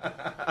time.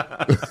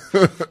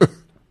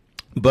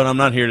 But I'm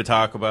not here to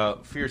talk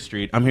about Fear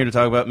Street. I'm here to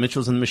talk about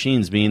Mitchells and the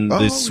Machines being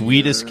the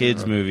sweetest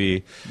kids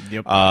movie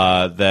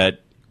that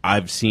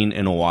I've seen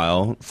in a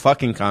while.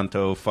 Fucking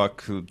Kanto,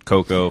 fuck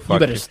Coco, You fuck.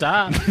 better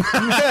stop.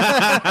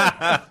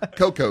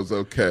 Coco's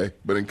okay,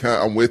 but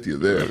I'm with you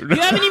there. You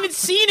haven't even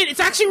seen it. It's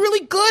actually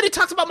really good. It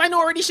talks about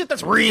minority shit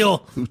that's real.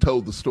 Who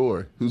told the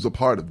story? Who's a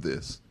part of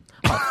this?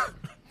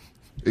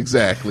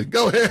 Exactly.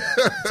 Go ahead.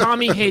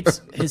 Tommy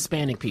hates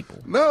Hispanic people.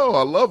 No,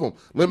 I love him.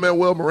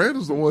 Lin-Manuel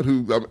Miranda's the one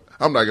who...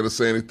 I'm not going to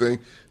say anything.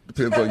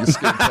 Depends on your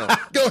skin tone.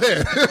 Go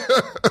ahead.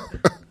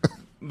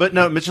 But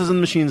no, Mitchells and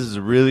the Machines is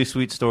a really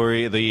sweet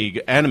story.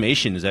 The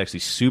animation is actually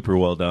super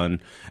well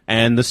done,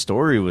 and the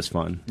story was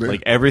fun. Yeah.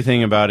 Like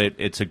everything about it,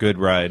 it's a good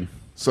ride.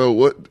 So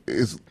what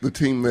is the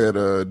team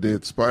that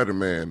did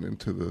Spider-Man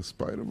into the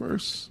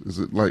Spider-Verse? Is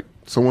it like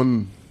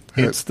someone...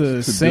 had It's to do the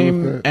with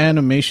same that?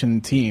 animation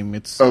team.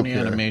 It's Sony Okay.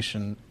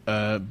 Animation,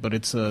 but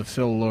it's a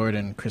Phil Lord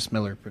and Chris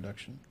Miller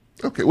production.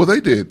 Okay, well,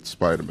 they did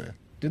Spider-Man.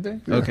 Did they?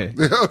 Yeah. Okay.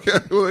 Okay,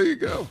 well, there you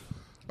go.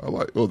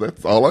 Well,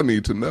 that's all I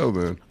need to know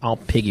then. I'll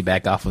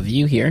piggyback off of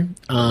you here.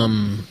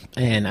 And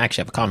I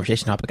actually have a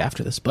conversation topic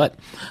after this. But,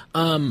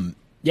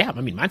 yeah,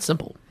 I mean, mine's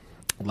simple.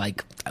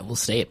 Like, I will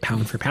say it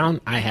pound for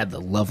pound. I had the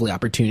lovely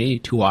opportunity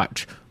to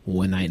watch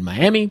One Night in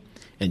Miami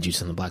and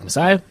Juice and the Black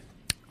Messiah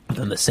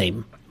within the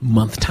same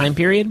month time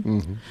period.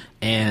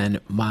 And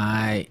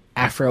my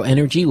Afro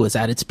energy was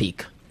at its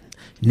peak.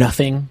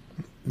 Nothing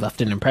left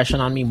an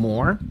impression on me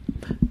more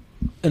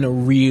in a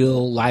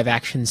real live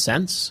action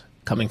sense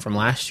coming from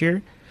last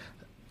year.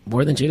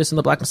 More than Judas and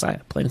the Black Messiah,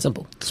 plain and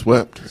simple.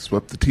 Swept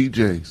the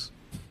TJs.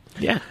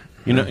 Yeah.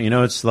 You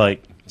know, it's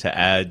like to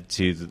add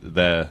to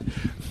the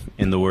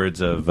in the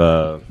words of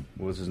what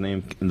was his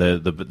name,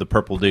 the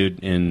purple dude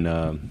in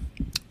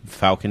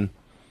Falcon,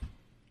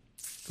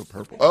 The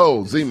purple.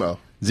 Oh, Zemo.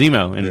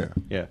 Zemo,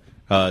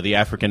 and the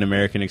African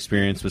American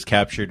experience was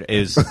captured.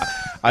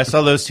 I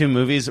saw those two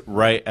movies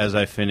right as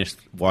I finished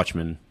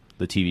Watchmen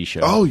the TV show.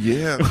 Oh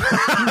yeah.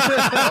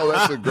 Oh,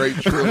 that's a great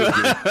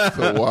trilogy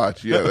to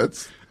watch. Yeah,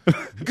 that's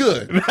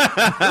good.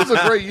 It was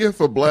a great year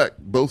for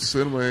both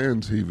cinema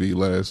and TV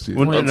last year.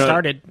 When it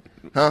started.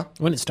 Huh?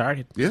 When it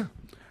started. Yeah.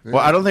 Well,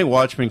 I don't think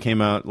Watchmen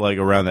came out like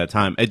around that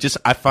time.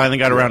 I finally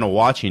got around to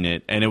watching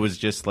it, and it was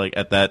just like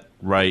at that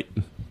right.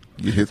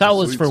 That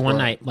was for one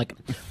night. Like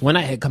when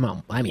I had come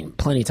out, I mean,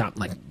 plenty of time.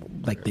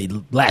 Like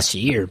the last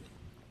year,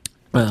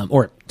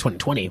 or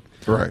 2020.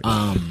 Right.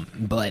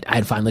 But I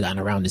had finally gotten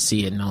around to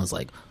see it, and I was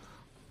like,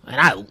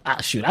 and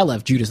I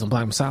left Judas and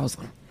Black Messiah. I was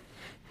like,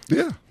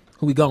 yeah.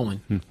 who we going?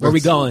 Where we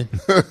going?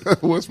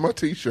 Where's my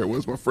T-shirt?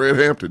 Where's my Fred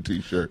Hampton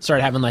T-shirt?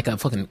 Started having like a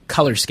fucking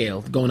color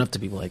scale, going up to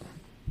people like,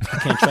 I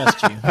can't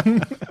trust you.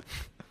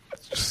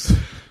 Just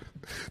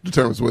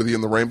determines whether you're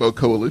in the Rainbow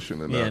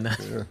Coalition or not. Yeah, no.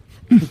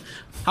 Yeah.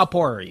 How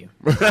poor are you?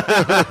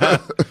 How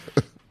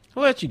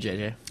about you,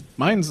 JJ?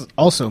 Mine's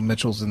also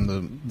Mitchell's in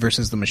the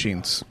versus the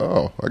Machines.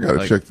 Oh, I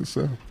gotta check this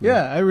out.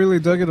 Yeah, I really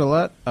dug it a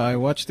lot. I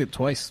watched it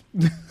twice.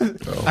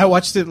 I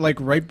watched it like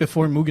right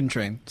before Mugen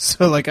Train,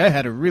 so like I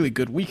had a really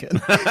good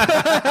weekend.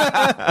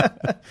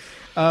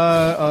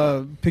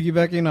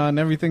 Piggybacking on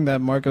everything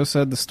that Marco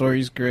said, the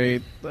story's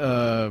great,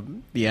 the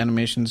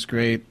animation's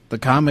great, the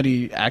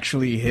comedy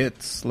actually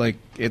hits. Like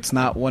it's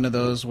not one of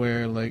those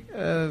where like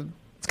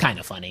It's kind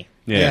of funny.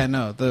 yeah,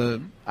 no,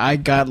 I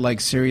got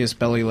like serious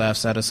belly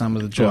laughs out of some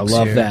of the jokes. I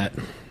love here. that.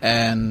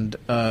 And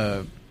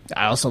I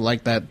also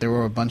like that there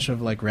were a bunch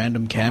of like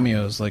random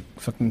cameos, like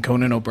fucking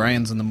Conan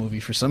O'Brien's in the movie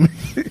for some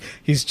reason.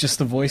 He's just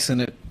the voice in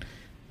it.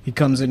 He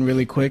comes in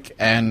really quick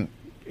and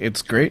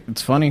it's great.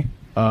 It's funny.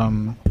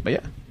 But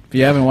yeah, if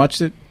you haven't watched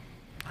it,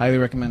 highly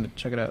recommend it.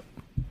 Check it out.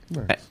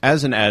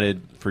 As an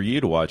added for you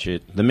to watch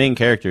it, the main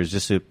character is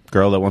just a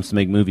girl that wants to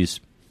make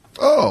movies.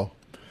 Oh,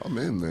 I'm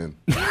in then.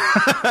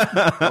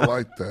 I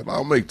like that.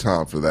 I'll make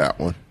time for that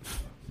one.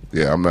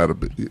 Yeah, I'm not a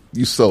bit.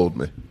 You sold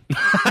me.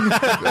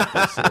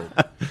 Definitely sold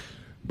me.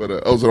 But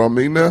is it on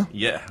me now?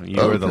 Yeah,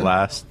 you were the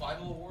last.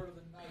 Final award of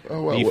the night.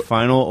 Oh, well, The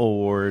final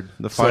award,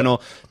 the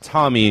final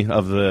Tommy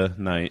of the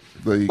night.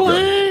 there you go.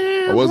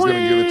 I was going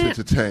to give it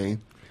to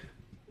Tane,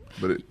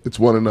 but it's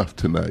one enough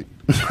tonight.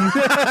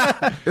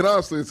 And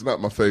honestly, it's not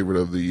my favorite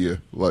of the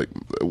year. Like,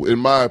 in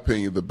my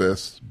opinion, the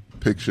best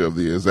picture of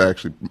the year is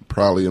actually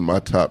probably in my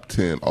top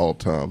 10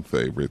 all-time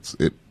favorites.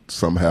 It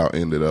somehow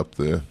ended up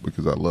there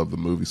because I love the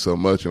movie so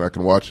much, and I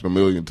can watch it a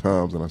million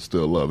times, and I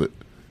still love it.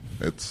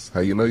 It's how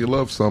you know you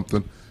love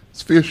something.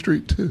 It's Fear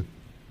Street 2.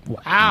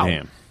 Wow.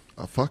 Damn.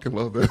 I fucking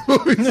love that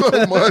movie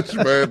so much,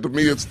 man. To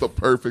me, it's the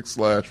perfect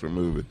slasher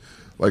movie.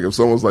 Like, if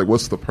someone's like,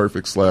 what's the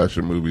perfect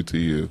slasher movie to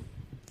you?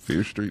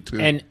 Fear Street 2.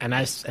 And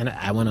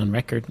I went on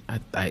record.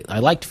 I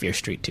liked Fear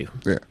Street 2.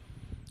 Yeah.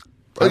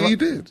 Oh, you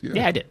did?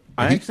 Yeah, I did.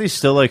 I actually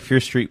still like Fear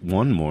Street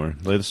 1 more.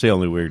 That's the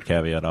only weird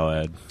caveat I'll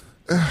add.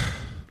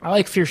 I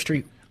like Fear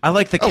Street. I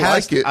like the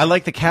cast. like it. I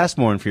like the cast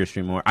more in Fear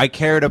Street more. I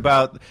cared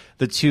about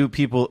the two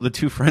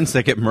friends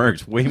that get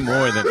murked way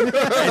more than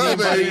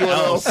anybody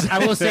else.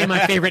 I will say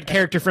my favorite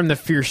character from the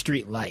Fear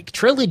Street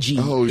trilogy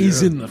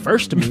is in the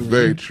first movie.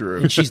 Very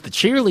true. And she's the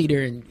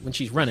cheerleader, and when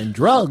she's running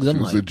drugs, I'm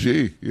It's like, a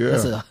G,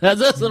 yeah.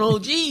 that's an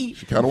OG.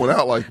 She kind of went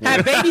out like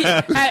Had one. baby,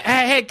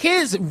 I had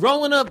kids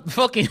rolling up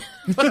fucking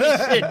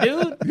shit,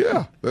 dude.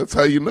 Yeah, that's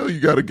how you know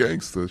you got a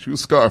gangster. She was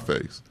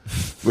Scarface.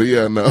 But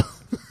yeah, no.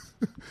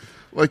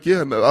 Like,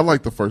 yeah, no, I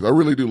like the first. I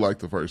really do like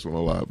the first one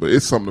a lot. But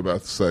it's something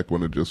about the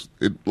second one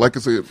that like I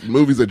said,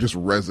 movies that just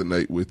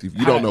resonate with you.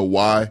 You don't know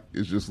why.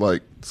 It's just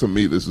like, to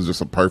me, this is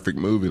just a perfect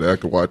movie that I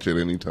could watch at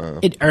any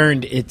time. It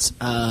earned its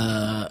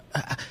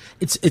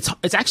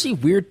it's actually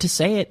weird to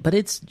say it, but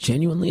it's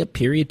genuinely a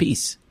period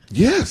piece.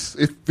 Yes,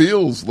 it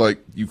feels like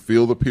you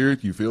feel the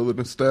period, you feel the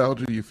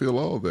nostalgia, you feel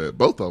all that.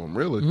 Both of them,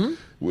 really.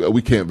 Mm-hmm.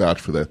 We can't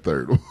vouch for that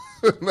third one.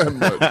 Not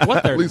much.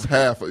 What third? At least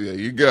half. Yeah,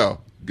 you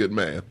go. Good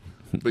man.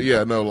 But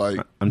yeah, no, like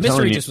I'm telling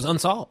Mystery you, just was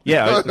unsolved.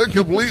 yeah,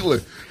 completely.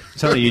 I'm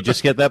telling you,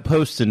 just get that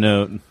Post-it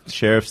note.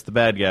 Sheriff's the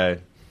bad guy.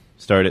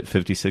 Start at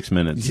 56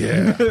 minutes.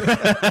 Yeah,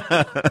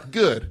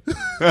 good.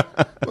 Like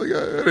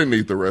I didn't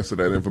need the rest of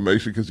that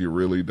information because you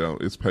really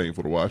don't. It's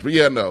painful to watch. But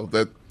yeah, no,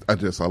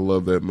 I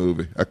love that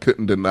movie. I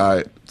couldn't deny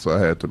it, so I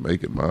had to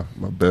make it my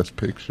best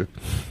picture.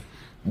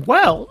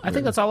 Well, I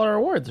think that's all our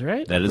awards,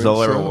 right? That is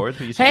all our so. awards.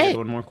 But you said you had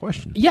one more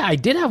question. Yeah, I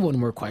did have one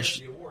more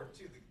question.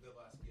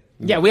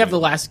 Yeah, we have the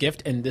last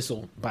gift, and this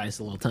will buy us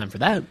a little time for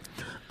that.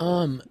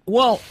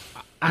 Well,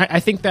 I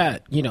think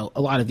that,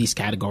 a lot of these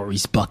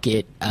categories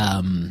bucket,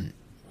 how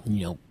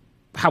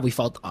we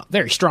felt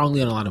very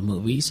strongly on a lot of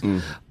movies.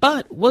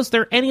 But was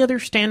there any other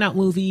standout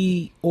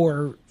movie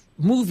or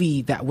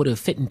movie that would have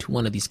fit into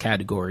one of these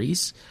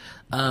categories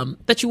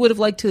that you would have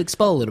liked to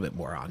expound a little bit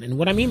more on? And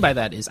what I mean by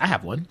that is I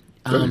have one.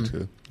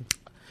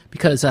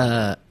 Because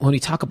when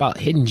we talk about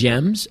hidden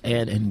gems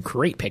and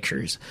great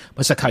pictures,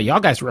 much like how y'all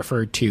guys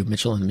referred to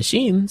Mitchell and the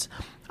Machines,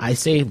 I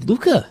say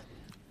Luca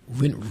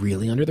went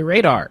really under the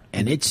radar.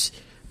 And it's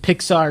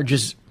Pixar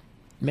just,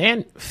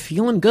 man,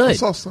 feeling good. I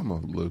saw some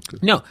of Luca.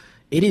 No,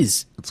 it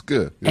is. It's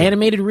good. Yeah.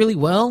 Animated really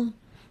well.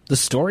 The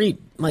story,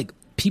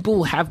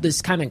 people have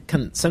this kind of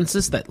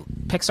consensus that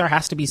Pixar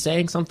has to be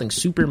saying something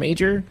super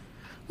major,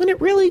 when it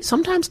really,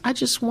 sometimes I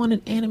just want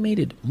an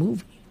animated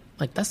movie.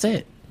 Like, that's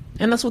it.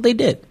 And that's what they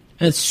did.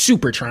 And it's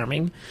super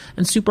charming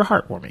and super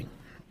heartwarming.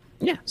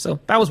 Yeah, so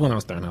that was one I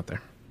was throwing out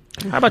there.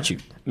 How about you?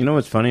 You know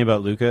what's funny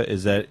about Luca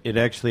is that it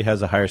actually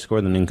has a higher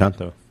score than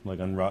Encanto, like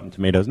on Rotten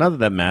Tomatoes. Not that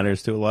that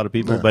matters to a lot of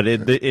people, but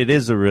it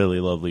is a really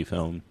lovely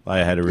film. I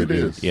had a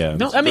review. is. Yeah.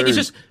 No, I mean,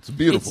 it's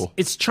beautiful.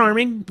 It's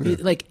charming.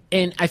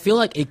 And I feel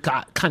like it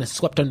got kind of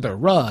swept under the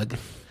rug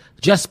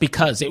just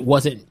because it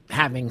wasn't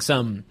having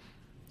some,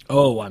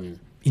 I'm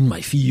in my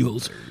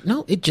feels.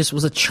 No, it just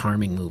was a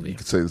charming movie. You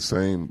could say the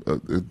same.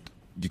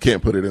 You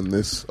can't put it in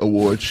this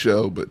award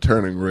show, but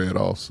Turning Red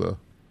also.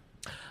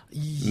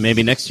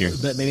 Maybe next year.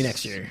 But maybe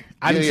next year.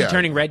 I haven't seen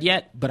Turning Red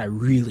yet, but I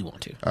really want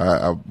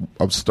to.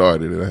 I've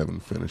started it. I haven't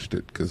finished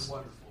it because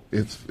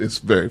it's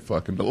very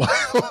fucking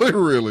delightful. It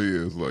really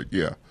is. Like,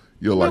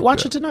 you'll like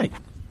watch that. it tonight.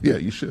 Yeah,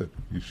 you should.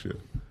 You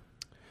should.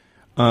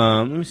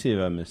 Let me see if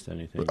I missed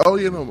anything. Oh,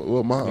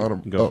 well, my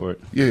honorable. Go for it.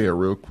 Yeah,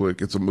 real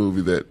quick. It's a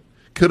movie that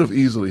could have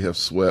easily have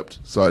swept,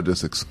 so I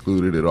just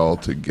excluded it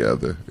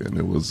altogether, and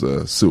it was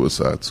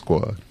Suicide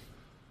Squad.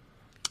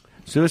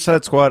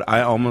 Suicide Squad,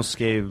 I almost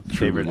gave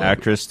favorite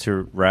actress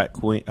to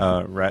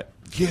Ratcatcher.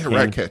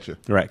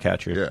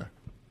 Ratcatcher. Yeah.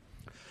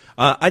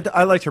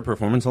 I liked her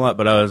performance a lot,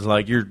 but I was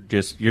like,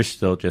 you're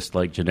still just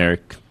like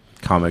generic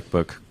comic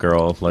book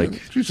girl, like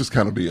She's just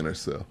kind of being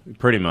herself.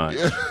 pretty much.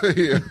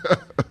 Yeah.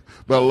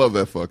 But I love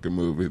that fucking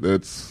movie.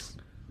 It's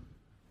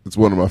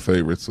one of my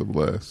favorites of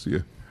last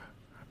year.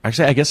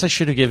 Actually, I guess I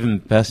should have given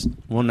best.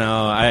 Well,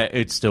 no,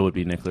 it still would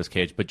be Nicolas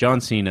Cage, but John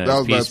Cena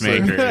as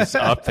Peacemaker is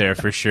up there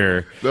for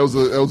sure. That was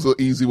an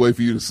easy way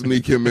for you to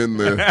sneak him in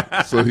there,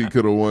 so he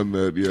could have won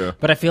that. Yeah,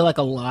 But I feel like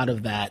a lot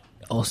of that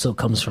also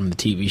comes from the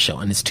TV show,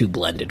 and it's too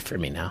blended for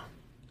me now.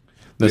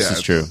 This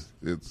is true.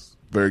 It's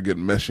very good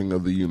meshing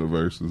of the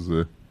universes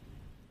there.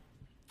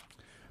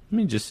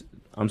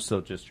 I'm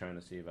still just trying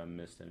to see if I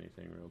missed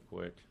anything real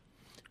quick.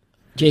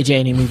 JJ,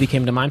 any movie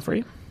came to mind for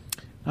you?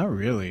 Not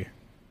really.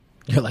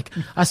 You're like,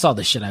 I saw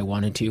the shit I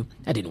wanted to.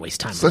 I didn't waste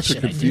time on the Such a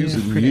shit I did.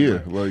 confusing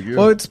year. Like,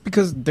 Well, it's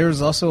because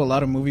there's also a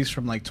lot of movies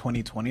from like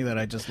 2020 that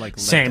I just like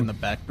left Same. in the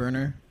back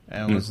burner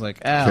and was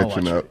like, I'll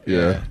Catching watch up, it.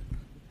 yeah.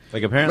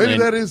 Like apparently, Maybe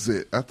that is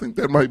it. I think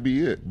that might be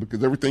it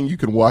because everything you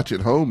can watch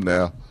at home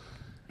now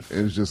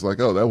is just like,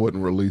 that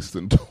wasn't released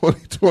in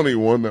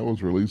 2021. That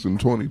was released in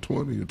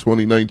 2020 or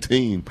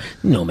 2019.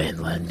 No Man's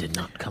Land did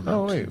not come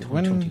out in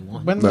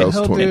 2021. When That the was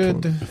hell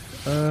 2020.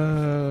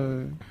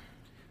 did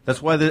that's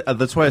why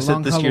I said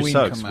Long this year Halloween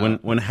sucks. come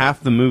out? When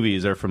half the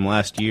movies are from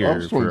last Oh, year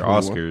it's for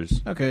 2021.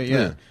 Oscars. Okay,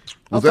 yeah.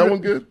 Was that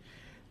one good?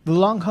 The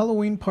Long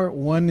Halloween Part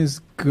 1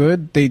 is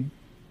good.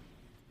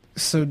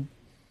 So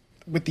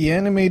with the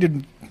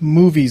animated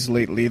movies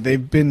lately,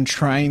 they've been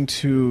trying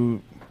to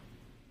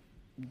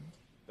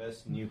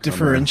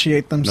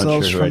differentiate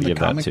themselves Not sure who from I'd the give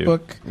that comic to.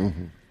 book,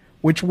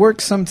 which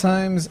works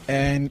sometimes,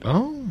 and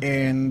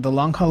in the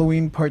Long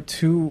Halloween Part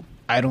 2,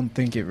 I don't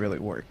think it really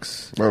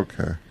works.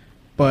 Okay.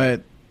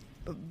 But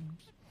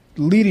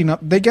leading up,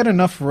 they get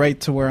enough right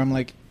to where I'm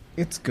like,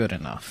 it's good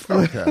enough.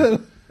 Okay.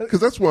 Because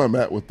that's where I'm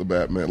at with the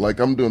Batman. Like,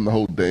 I'm doing the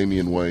whole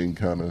Damian Wayne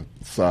kind of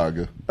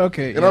saga.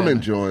 Okay, And I'm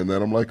enjoying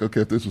that. I'm like,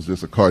 okay, if this was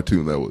just a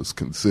cartoon that was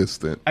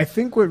consistent. I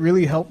think what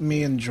really helped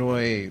me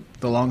enjoy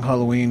the Long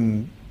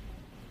Halloween,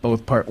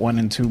 both Part 1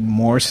 and 2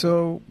 more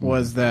so,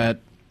 was that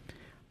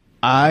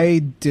I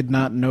did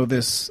not know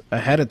this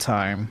ahead of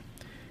time,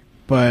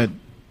 but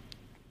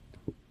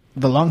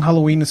the Long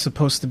Halloween is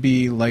supposed to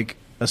be like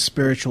a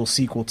spiritual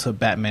sequel to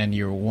Batman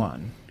Year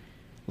One.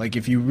 Like,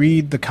 if you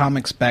read the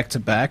comics back to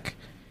back,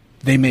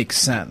 they make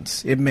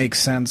sense. It makes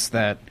sense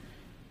that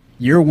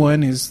Year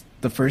One is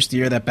the first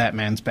year that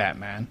Batman's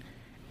Batman,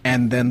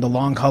 and then the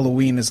Long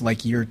Halloween is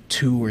like year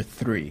 2 or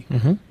 3.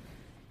 Mm-hmm.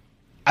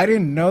 I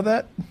didn't know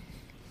that,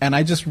 and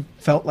I just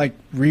felt like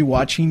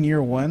rewatching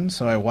Year One,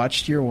 so I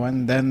watched Year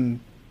One. Then,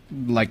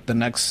 like, the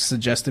next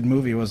suggested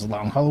movie was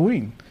Long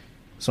Halloween,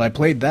 so I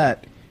played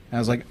that, and I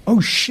was like,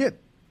 "Oh shit,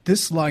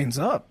 this lines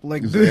up."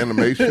 Like, Is the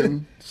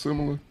animation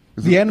similar?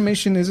 The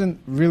animation isn't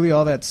really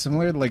all that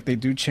similar. Like, they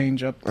do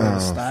change up the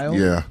style.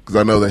 Yeah, because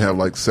I know they have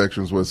like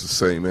sections where it's the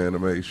same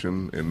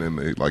animation, and then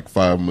they like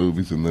 5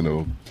 movies, and then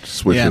they'll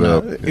switch it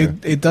up. Yeah.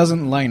 It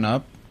doesn't line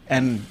up.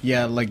 And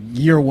yeah, like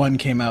Year One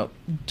came out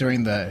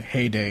during the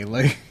heyday.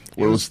 Like,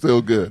 Well, it was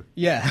still good.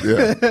 yeah.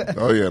 Yeah.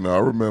 Oh yeah, no, I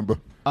remember.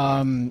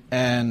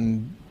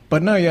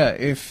 But no, yeah.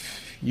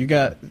 If you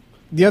got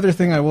the other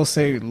thing, I will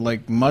say,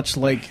 like, much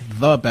like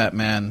the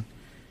Batman,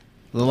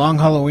 the Long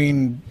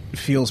Halloween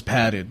feels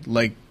padded.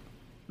 Like,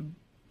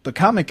 the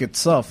comic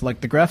itself,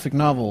 like the graphic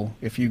novel,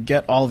 if you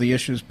get all the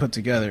issues put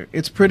together,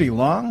 it's pretty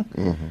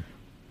long,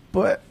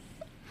 but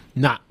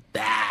Not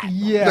bad.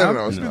 yeah,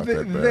 No, it's not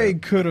that bad. they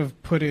could have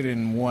put it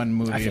in one I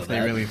movie feel if they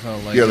that. really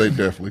felt like Yeah, it. they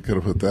definitely could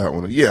have put that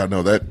one. Yeah,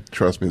 no,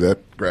 trust me,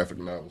 that graphic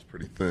novel's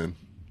pretty thin,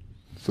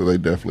 so they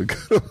definitely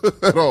could have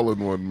put that all in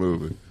one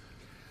movie.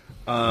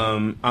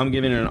 I'm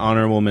giving it an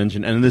honorable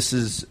mention, and this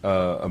is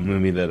a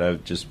movie that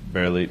I've just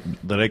barely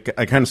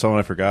I kind of saw when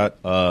I forgot.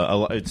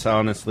 It's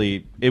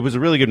honestly, it was a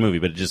really good movie,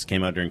 but it just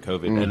came out during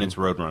COVID, and it's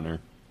Roadrunner,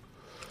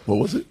 What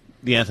was it?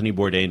 the Anthony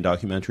Bourdain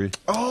documentary.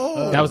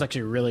 Oh, That was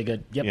actually really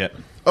good. Yep.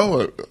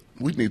 Yeah,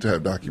 we need to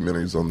have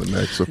documentaries on the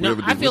next. So if No, we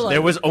ever I do feel like-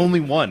 there was only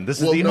one.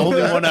 This is the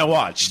only one I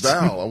watched.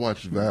 Val. I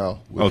watched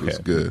Val, which was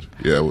Okay. good.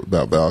 Yeah,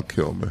 about Val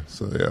Kilmer.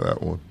 So yeah,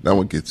 that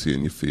one gets you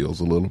in your feels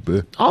a little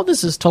bit. All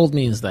this has told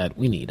me is that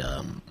we need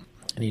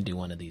I need to do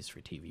one of these for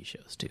TV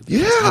shows too.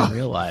 Because Yeah. I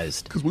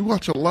realized. Because we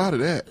watch a lot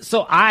of that.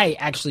 So I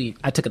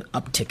took an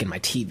uptick in my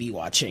TV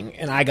watching,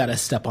 and I got to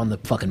step on the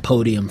fucking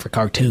podium for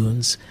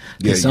cartoons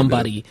Yeah, because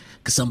you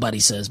somebody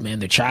says, "Man,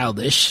 they're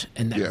childish,"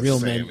 and that Yeah, real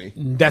Sammy.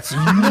 man, that's you.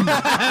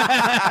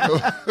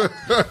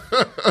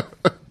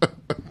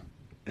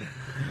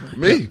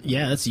 Me.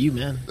 Yeah, that's you,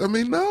 man. I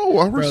mean, no,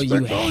 I Bro,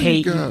 respect you all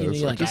hate- you guys.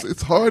 you like-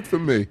 It's hard for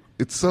me.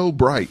 It's so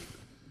bright.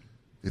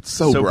 It's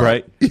so, So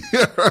bright.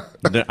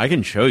 I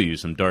can show you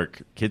some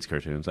dark kids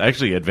cartoons.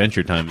 Actually,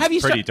 Adventure Time Have is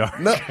you pretty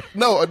start- dark.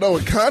 No.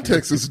 In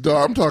context, it's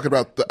dark. I'm talking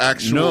about the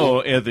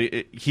actual. No,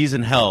 he's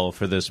in hell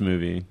for this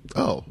movie.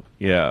 Oh,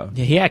 Yeah.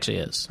 Yeah, he actually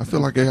is. I feel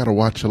like I got to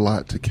watch a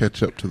lot to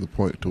catch up to the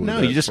point to. where No,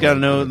 that's you just got to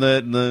fun. know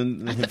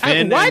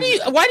the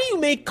Why do you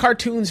make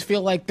cartoons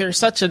feel like they're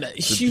such a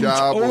huge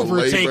job or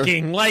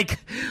overtaking? Like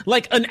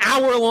an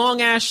hour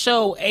long ass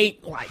show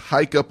ain't like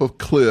hike up a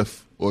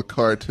cliff or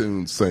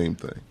cartoon, same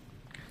thing.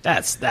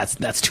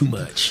 that's too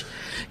much.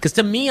 Because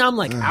to me, I'm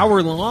like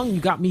hour long. You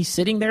got me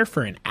sitting there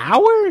for an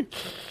hour.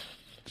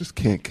 Just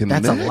can't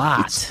connect. That's a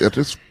lot.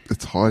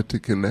 It's hard to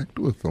connect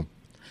with them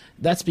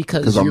That's because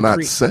because I'm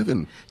not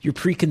 7. your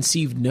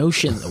preconceived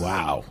notion.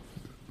 Wow.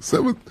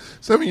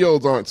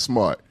 7-year-olds aren't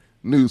smart.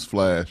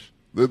 Newsflash.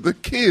 The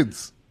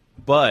kids.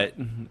 But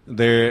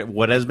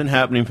what has been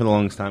happening for the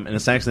longest time, and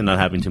it's actually not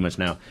happening too much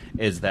now,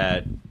 is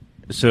that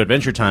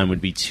Adventure Time would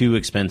be too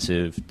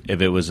expensive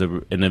if it was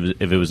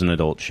an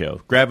adult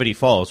show. Gravity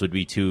Falls would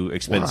be too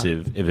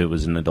expensive if it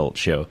was an adult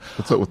show.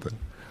 What's up with that?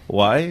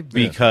 Why?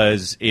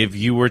 Because if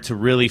you were to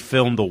really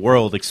film the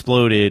world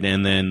exploded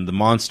and then the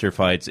monster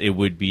fights, it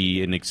would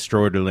be an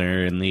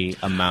extraordinarily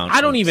amount. I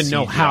don't of even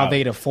know CGI. how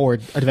they'd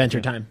afford Adventure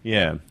Time.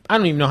 Yeah. I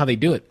don't even know how they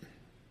do it.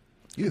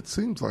 Yeah, it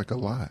seems like a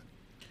lot.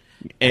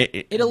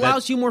 It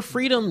allows you more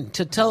freedom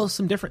to tell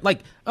some different.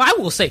 Like I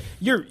will say,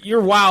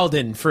 you're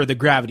wilding for the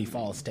Gravity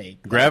Falls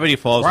take. Gravity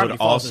Falls Gravity would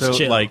Falls is also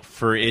chill. like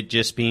for it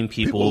just being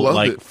People people love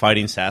like it.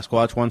 fighting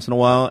Sasquatch once in a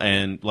while,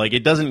 and like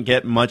it doesn't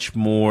get much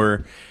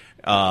more.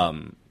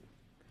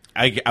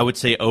 I would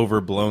say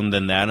overblown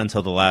than that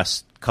until the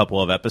last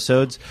couple of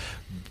episodes,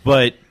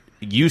 but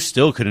you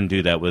still couldn't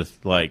do that with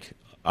like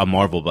a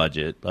Marvel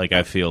budget. Like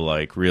I feel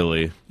like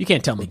really. You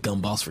can't tell me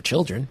Gumballs for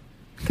children.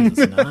 'Cause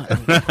it's not.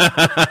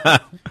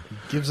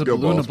 Gives a Go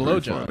balloon a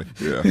Balls pretty blowjob.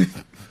 funny. Yeah.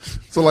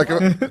 So like,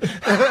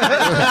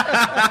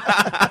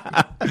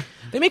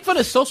 They make fun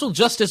of social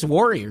justice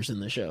warriors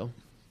in the show.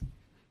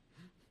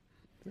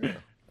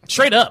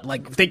 Straight up,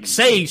 like they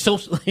say,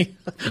 socially,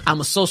 I'm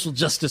a social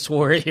justice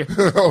warrior.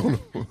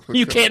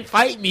 You can't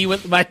fight me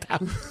with my power.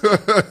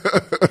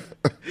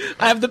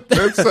 I have the.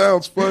 that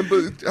sounds fun,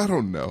 but I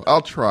don't know.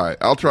 I'll try.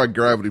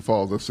 Gravity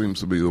Falls. That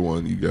seems to be the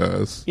one you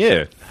guys.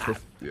 Yeah.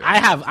 I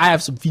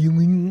have some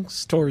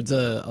feelings towards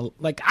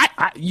like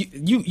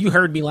you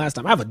heard me last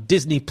time. I have a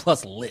Disney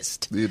Plus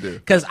list. You do.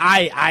 Because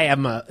I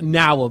am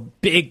now a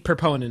big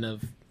proponent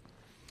of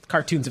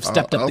cartoons have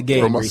stepped up I'll the game.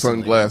 throw my recently.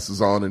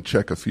 sunglasses on and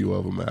check a few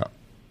of them out.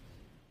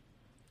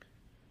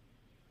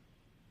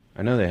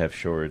 I know they have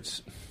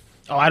shorts.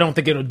 Oh, I don't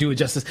think it'll do it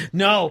justice.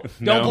 No,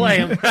 don't No. play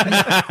him.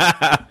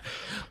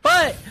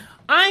 But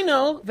I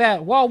know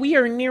that while we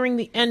are nearing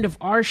the end of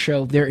our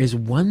show, there is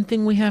one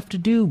thing we have to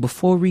do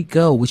before we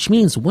go, which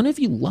means one of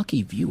you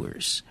lucky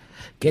viewers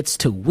gets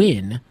to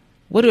win.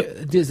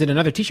 Is it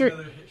another T-shirt?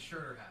 Another shirt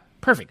or hat.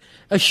 Perfect.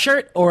 A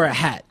shirt or a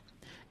hat.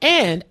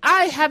 And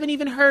I haven't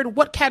even heard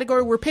what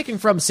category we're picking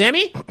from,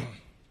 Sammy.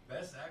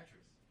 Best actress.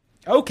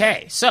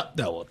 Okay, so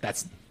no,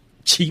 that's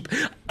cheap.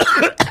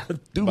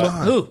 Do But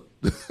mine. who?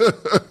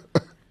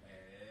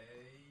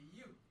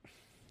 You.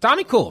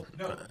 Tommy, cool.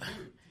 No, you, TJ.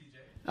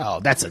 Oh,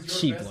 that's a Who's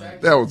cheap your best one.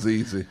 actor? That was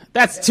easy.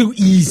 That's too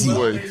easy.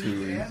 Way There's too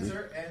the easy.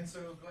 answer, and so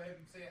go ahead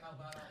and say it out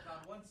loud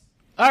once.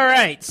 All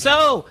right,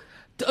 so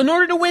in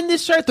order to win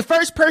this shirt, the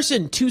first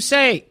person to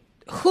say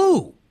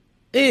who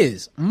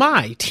is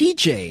my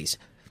TJ's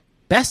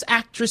best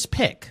actress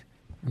pick,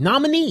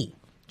 nominee,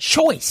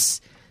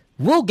 choice,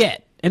 will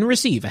get and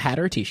receive a hat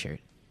or a T-shirt.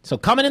 So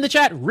comment in the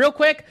chat real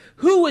quick.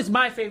 Who is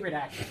my favorite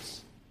actress?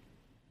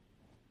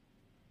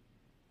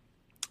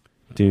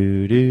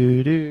 Do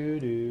do do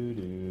do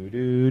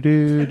do do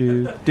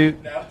do do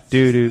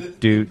do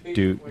do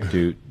do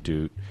do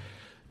do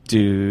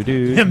do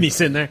do. Me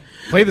sitting there.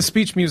 Play the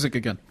speech music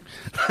again.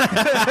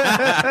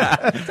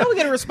 So we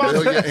get a response.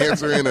 They'll get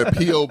answer in a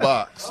P.O.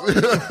 box.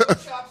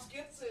 Chops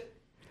gets it.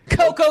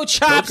 Coco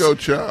Chops. Coco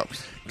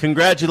Chops.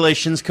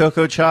 Congratulations,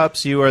 Coco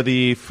Chops! You are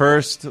the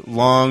first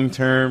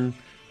long-term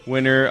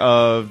winner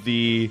of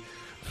the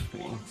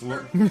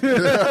Long-term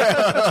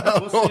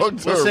We'll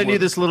send you one.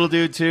 this little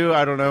dude too.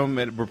 I don't know.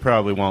 We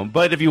probably won't.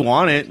 But if you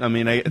want it, I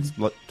mean, it's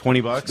what,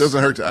 $20.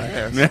 Doesn't hurt to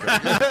ask.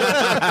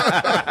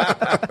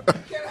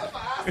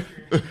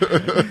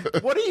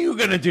 What are you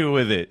gonna do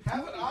with it?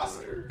 Have an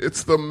Oscar.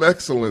 It's the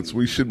MEXCELLENCE.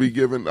 We should be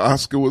giving.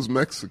 Oscar was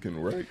Mexican,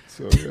 right?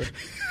 So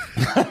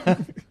yeah.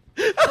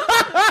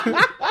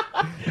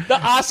 The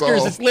Oscars.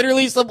 So- It's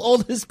literally some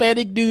old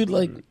Hispanic dude.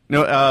 Like,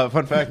 No.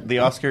 Fun fact: the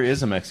Oscar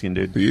is a Mexican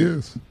dude. He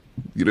is.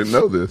 You didn't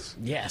know this.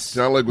 yes.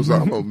 John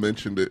Leguizamo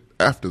mentioned it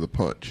after the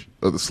punch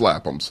or the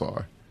slap. I'm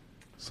sorry.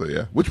 So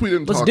yeah, which we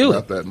didn't Let's talk do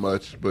about it. that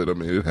much, but I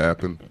mean it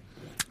happened.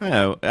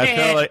 Yeah,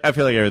 I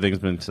feel like everything's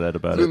been said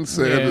about Been it.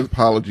 said, Yeah.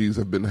 apologies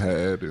have been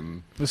had,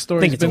 and The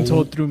story's it's been a-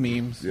 told through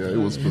memes. yeah, it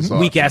was bizarre.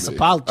 Weak-ass to me.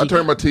 apology. I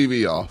turned my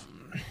TV off.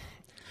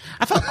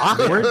 I felt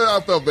awkward. I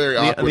felt very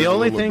awkward. the and a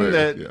only little thing bad,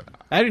 that- yeah.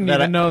 I didn't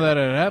even know that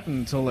it happened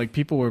until like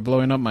people were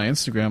blowing up my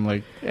Instagram.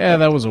 Like, yeah,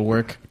 that was a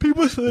work.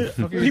 People slid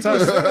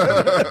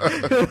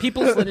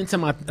into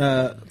my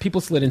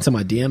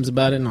DMs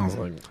about it, and I was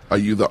like, Are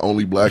you the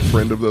only black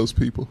friend of those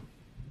people?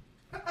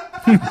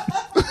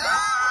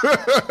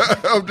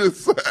 I'm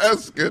just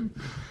asking.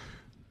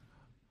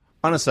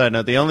 On a side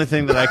note, the only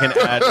thing that I can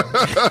add,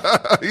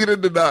 You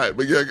didn't deny it,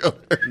 but yeah, go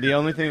ahead. the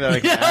only thing that I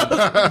can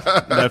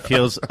add that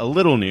feels a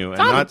little new and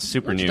not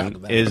super what you new talking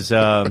about? is,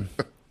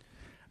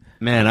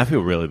 man, I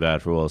feel really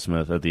bad for Will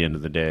Smith at the end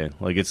of the day.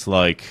 Like, it's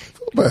like,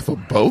 Bad for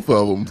both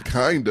of them,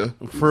 kinda.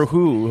 for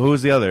who? Who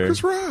was the other?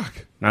 Chris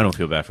Rock. I don't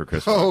feel bad for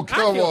Chris Rock. Oh,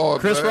 come on,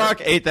 Chris man.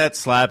 Rock ate that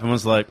slap and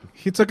was like,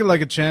 He took it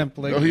like a champ.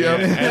 Like, Oh,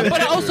 yeah.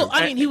 but also,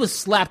 I mean, he was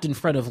slapped in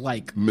front of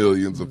like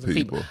Millions of people.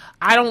 people.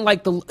 I don't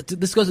like the.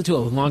 This goes into a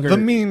longer. the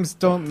memes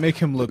don't make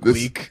him look This-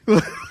 weak.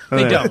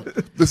 They don't.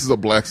 This is a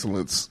black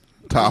excellence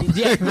topic.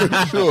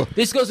 Yeah. Sure.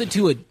 This goes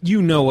into a.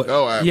 You know what?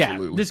 Oh,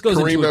 absolutely. Yeah. This goes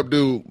Kareem into.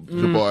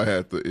 Abdul-Jabbar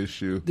had the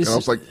issue. This And I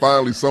was is- like,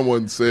 finally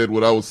someone said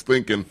what I was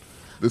thinking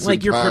this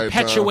Like you're entire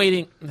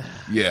perpetuating. time.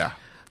 Yeah.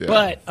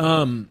 But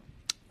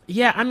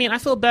yeah, I mean, I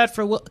feel bad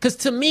for Will because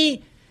to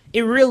me,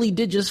 it really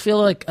did just feel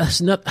like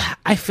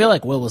I feel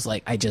like Will was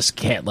like, I just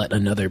can't let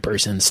another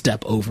person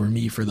step over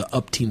me for the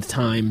upteenth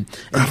time.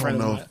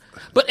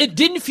 But it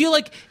didn't feel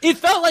like it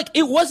felt like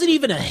it wasn't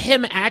even a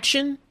him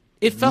action.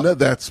 It felt No,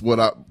 that's what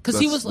I... because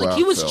he that's was what like I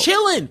he was felt.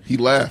 chilling, He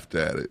laughed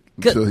at it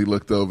until he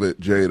looked over at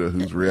Jada,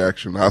 whose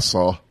reaction I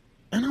saw.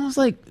 and I was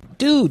like,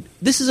 dude,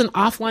 this is an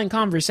offline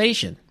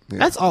conversation. Yeah.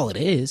 That's all it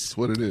is. That's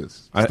what it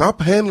is. Stop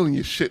handling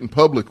your shit in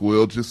public,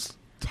 Will. Just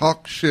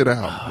talk shit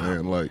out,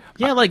 man. Like,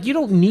 Yeah, like you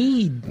don't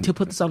need to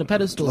put this on a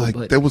pedestal.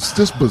 But there was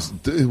just...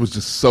 It was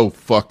just so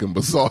fucking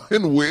bizarre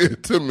and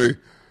weird to me.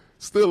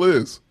 Still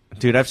is.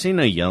 dude, I've seen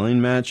a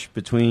yelling match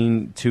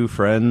between two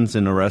friends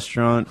in a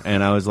restaurant,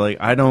 and I was like,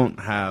 I don't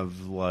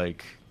have,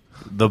 like,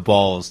 the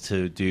balls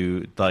to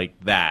do, like,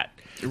 that.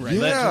 Right.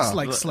 Yeah. Just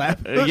like slap.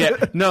 Yeah,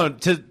 no,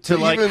 to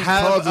like even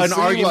have cause a an scene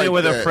argument like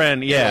with a that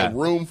friend. Yeah, in a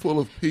room full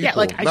of people. Yeah,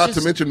 like, I not to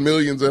just- mention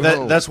millions at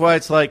home. that's why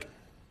it's like,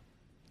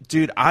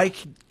 dude, I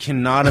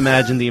cannot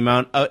imagine the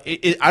amount.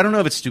 I don't know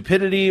if it's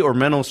stupidity or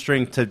mental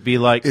strength to be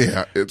like,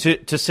 Yeah,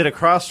 to sit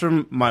across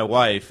from my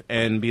wife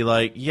and be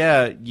like,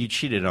 yeah, you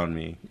cheated on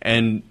me,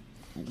 and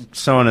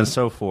so on and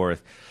so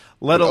forth.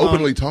 Let alone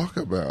openly talk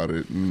about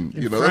it, and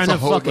you know front that's a of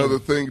whole fucking- other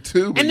thing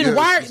too. But and then yeah,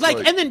 why? it's just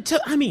Like, and then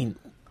I mean,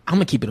 I'm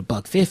gonna keep it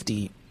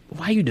 $150.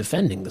 Why are you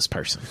defending this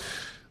person?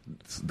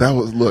 that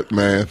was look,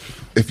 man.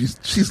 If you,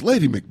 she's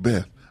Lady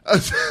Macbeth.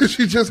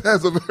 She just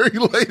has a very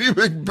Lady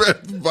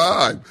Macbeth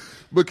vibe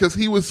because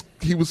he was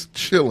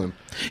chilling.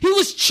 He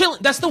was chilling.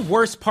 That's the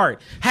worst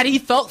part. Had he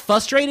felt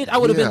frustrated, I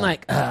would have Yeah. been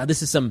like,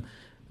 this is some.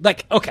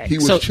 Like, okay, He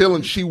was so,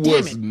 chilling. She damn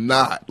was it.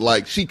 not.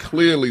 Like, she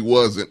clearly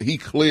wasn't. He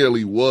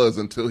clearly was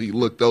until he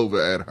looked over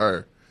at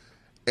her.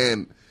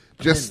 And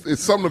just,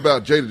 it's something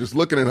about Jada just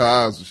looking in her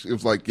eyes. It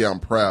was like, yeah, I'm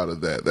proud of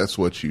that. That's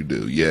what you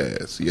do.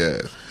 Yes,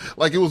 yes.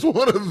 Like, it was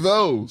one of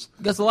those.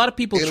 Because a lot of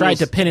people It tried was-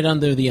 to pin it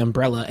under the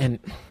umbrella, and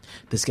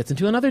this gets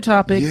into another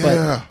topic,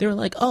 Yeah. but they were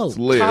like, oh,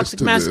 layers toxic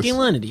to this.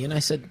 masculinity. And I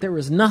said, there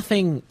was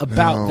nothing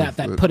about No, that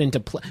but- put into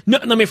play. No,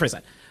 let me phrase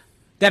that.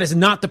 That is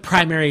not the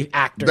primary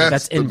actor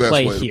that's the in best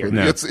play way to here. put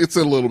it. It's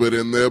a little bit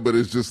in there, but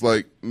it's just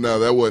like, no,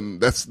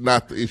 that's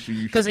not the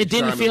issue. Because it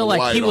didn't feel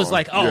like he was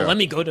like, oh, Yeah. let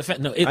me go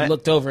defend. No, it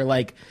looked over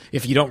like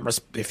if you don't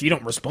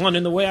respond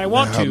in the way I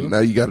want to. Now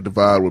you got to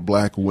divide with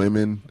black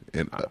women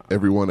and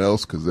everyone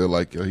else because they're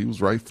like, yo, he was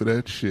right for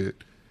that shit.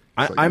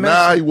 It's like, I'm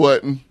nah, he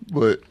wasn't,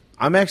 but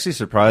I'm actually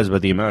surprised by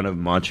the amount of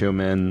macho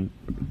men,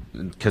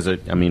 because I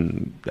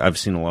mean, I've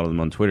seen a lot of them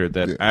on Twitter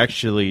that Yeah.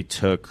 actually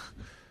took,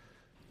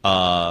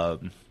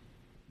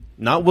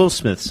 not Will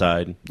Smith's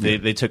side.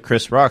 They took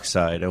Chris Rock's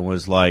side and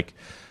was like,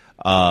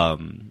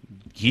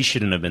 he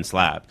shouldn't have been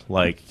slapped.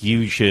 Like,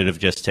 you should have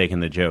just taken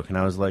the joke. And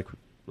I was like,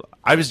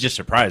 I was just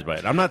surprised by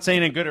it. I'm not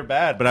saying it good or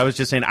bad, but I was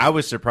just saying I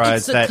was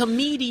surprised It's a that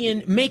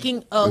comedian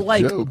making a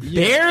like joke.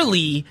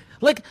 barely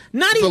like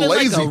not it's a even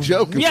lazy like a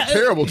joke. It's a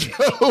terrible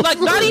joke. like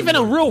not even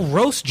a real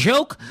roast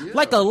joke,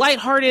 like a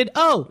lighthearted.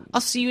 Oh,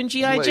 I'll see you in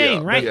GI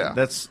Jane, right? Yeah.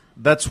 that's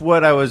That's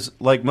what I was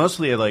like.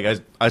 Mostly,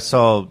 like I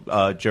saw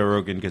Joe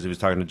Rogan because he was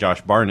talking to Josh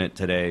Barnett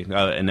today,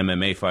 an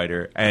MMA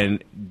fighter,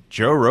 and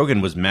Joe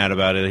Rogan was mad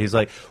about it. He's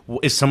like,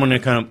 "Is someone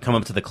gonna come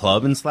up to the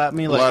club and slap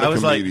me?" Like, a lot I of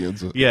was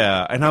comedians. like,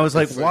 "Yeah," and I was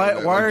like,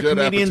 "Why? Why are Judd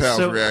comedians Apatow's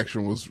so?"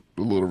 reaction was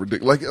a little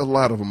ridiculous. Like a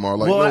lot of them are.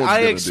 Like, Well, no one's I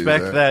gonna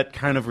expect do that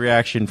kind of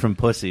reaction from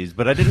pussies,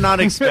 but I did not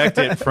expect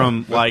it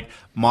from like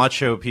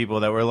macho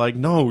people that were like,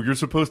 "No, you're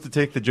supposed to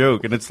take the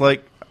joke," and it's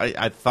like.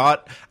 I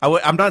thought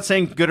I'm not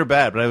saying good or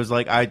bad, but I was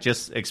like I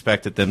just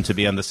expected them to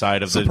be on the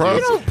side of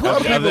Surprise. the. A lot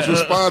of people's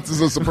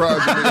responses are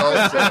surprising me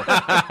also.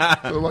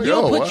 They're like, You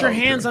don't oh, put your wow,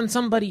 hands okay. on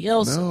somebody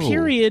else. No.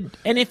 Period.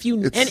 And if you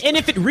and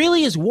if it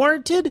really is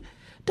warranted,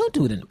 don't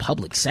do it in a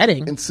public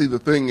setting. And see, the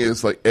thing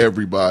is, like,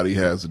 everybody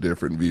has a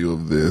different view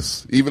of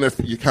this. Even if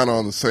you're kind of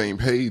on the same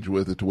page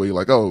with it, to where you're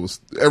like, oh,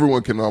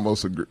 everyone can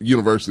almost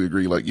universally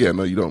agree, like, yeah,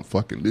 no, you don't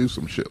fucking do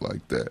some shit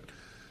like that.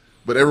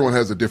 But everyone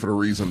has a different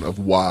reason of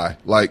why.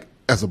 Like,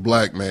 as a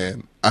black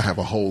man, I have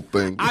a whole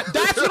thing.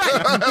 That's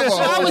what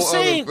I was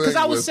saying. Because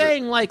I was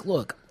saying, like,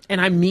 look,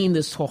 and I mean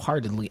this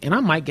wholeheartedly, and I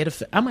might get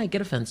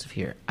offensive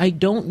here. I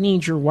don't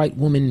need your white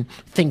woman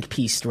think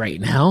piece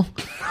right now.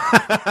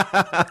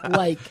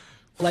 like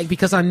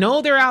because I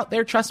know they're out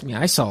there. Trust me,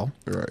 I saw.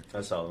 Right.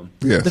 I saw them.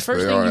 Yes, The first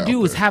they thing are you out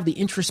do is there. have the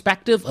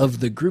introspective of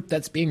the group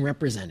that's being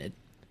represented,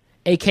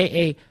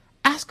 aka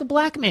ask a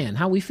black man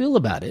how we feel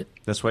about it.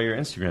 That's why your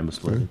Instagram was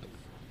flooded.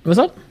 What's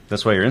up?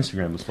 That's why your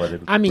Instagram was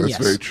flooded. I mean, That's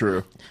yes. very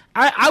true.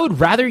 I would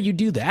rather you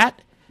do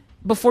that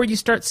before you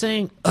start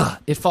saying,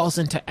 it falls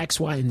into X,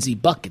 Y, and Z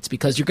buckets,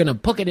 because you're going to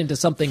book it into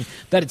something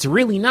that it's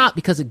really not,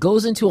 because it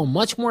goes into a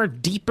much more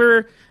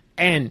deeper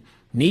and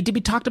need to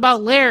be talked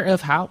about layer of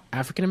how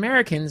African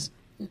Americans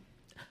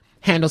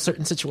handle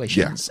certain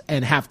situations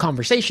and have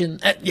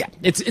conversation.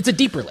 It's a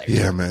deeper layer.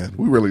 Yeah, man.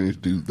 We really need to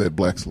do that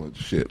Black Excellence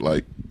shit.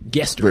 Like,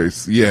 Yesterday.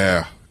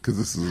 yeah. Because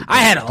this is. I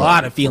had a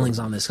lot of feelings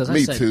on this.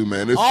 Me too,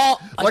 man. It's,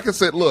 like I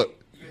said, look.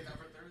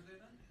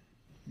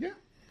 Yeah,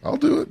 I'll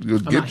do it. You'll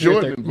I'm get not here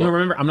Jordan No, involved.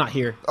 remember, I'm not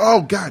here.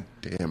 Oh, god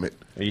damn it.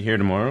 Are you here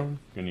tomorrow?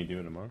 Can you do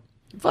it tomorrow?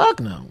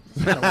 Fuck no.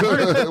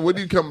 When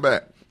do you come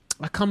back?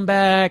 I come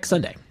back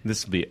Sunday.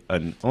 This will be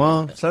Sunday.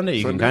 You can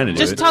Sunday. kind of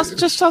do Just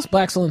it. toss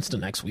Black Excellence to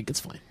next week.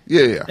 It's fine.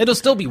 Yeah. It'll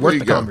still be There worth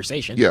you the go.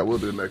 conversation. Yeah, we'll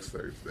do it next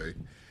Thursday.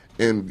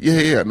 And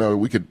no,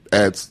 we could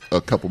add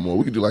a couple more.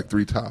 We could do like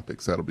 3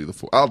 topics. That'll be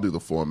I'll do the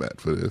format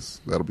for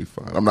this. That'll be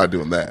fine. I'm not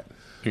doing that.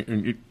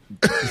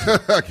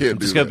 I can't do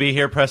Just gonna that. be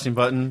here pressing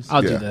buttons.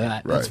 I'll do Yeah,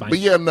 that. Right. That's fine. But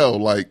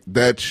like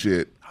that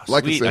shit.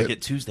 Like Sweet, I I said,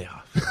 get Tuesday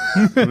off.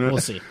 We'll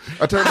see.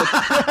 I turned my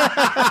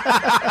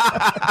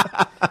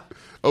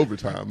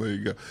overtime. There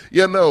you go.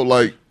 Yeah, no,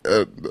 like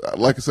I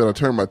said, I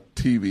turned my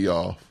TV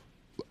off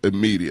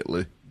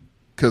immediately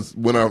because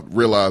when I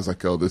realized,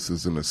 like, oh, this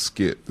isn't a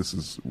skit, this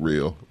is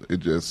real.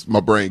 It just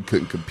my brain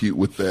couldn't compute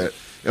with that,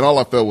 and all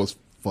I felt was,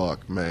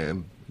 "Fuck,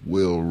 man,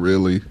 Will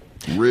really."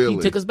 He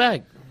took us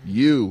back.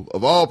 You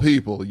of all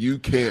people, you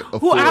can't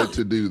afford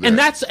to do that, And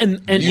that's and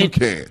you and,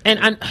 can't.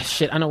 And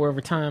shit, I know we're over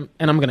time,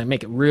 and I'm gonna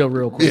make it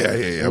real quick.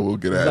 Yeah. We'll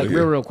get out of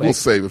here. Real quick. We'll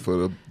save it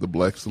for the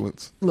Black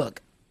Excellence.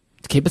 Look,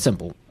 to keep it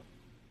simple,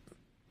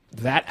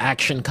 that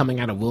action coming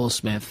out of Will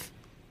Smith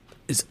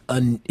is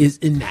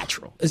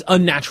unnatural. Is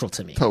unnatural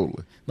to me.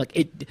 Totally. Like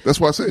it. That's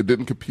why I said it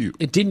didn't compute.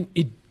 It didn't.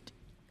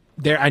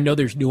 There, I know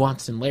there's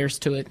nuance and layers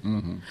to it,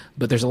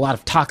 but there's a lot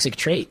of toxic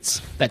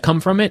traits that come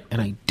from it, and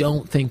I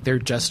don't think they're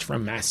just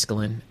from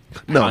masculine.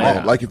 No,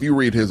 like if you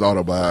read his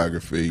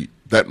autobiography,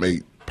 that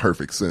made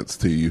perfect sense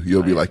to you.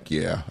 You'll be like,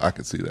 yeah, I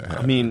can see that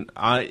happening.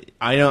 I mean,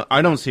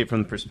 I don't see it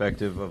from the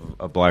perspective of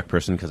a black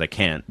person because I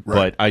can't.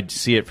 Right. But I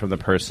see it from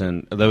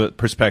the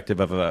perspective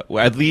of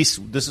at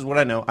least this is what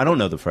I know. I don't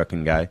know the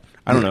fucking guy.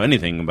 I don't know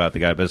anything about the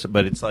guy,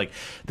 but it's like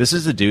this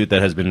is a dude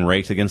that has been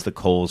raked against the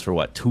coals for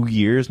what 2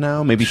 years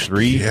now, maybe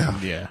 3.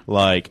 Yeah.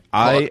 Like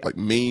like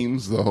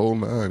memes, the whole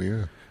 9.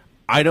 Yeah.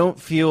 I don't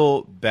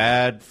feel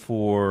bad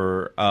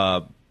for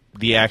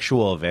the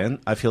actual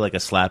event. I feel like a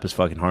slap is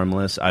fucking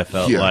harmless. I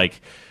felt like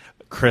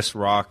Chris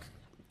Rock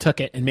Took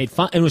it and made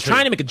fun and was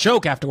trying to make a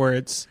joke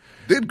afterwards.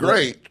 Did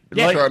great.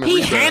 Yeah, Trying to he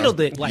rebound. handled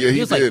it like yeah, he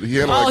was did. like, He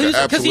handled it like an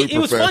because absolute it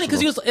was funny because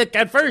he professional. was like,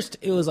 at first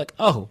it was like,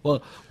 oh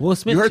well, Will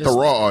Smith. You heard just, the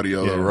raw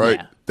audio though, right?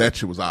 Yeah. That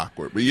shit was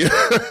awkward, but yeah.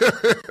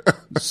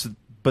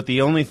 But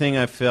the only thing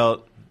I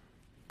felt,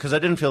 because I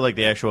didn't feel like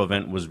the actual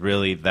event was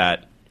really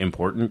that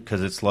important,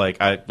 because it's like,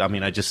 I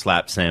mean, I just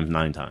slapped Sam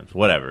 9 times.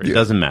 Whatever. It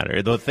doesn't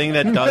matter. The thing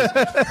that does...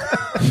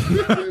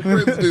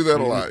 Friends do that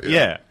a lot.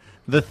 yeah.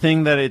 The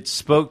thing that it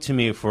spoke to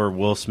me for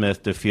Will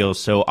Smith to feel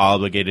so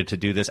obligated to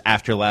do this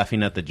after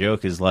laughing at the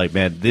joke is like,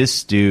 man,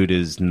 this dude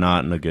is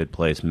not in a good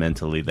place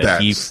mentally.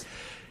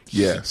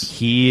 Yes.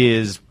 He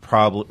is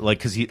probably like,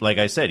 because he, like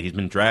I said, he's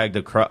been dragged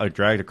across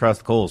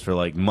the coals for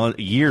like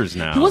years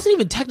now. He wasn't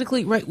even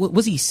technically right.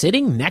 Was he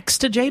sitting next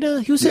to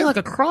Jada? He was sitting like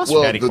across.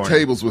 Well, Daddy the corner.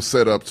 tables were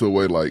set up to a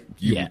way like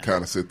you Yeah. would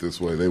kind of sit this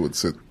way. They would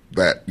sit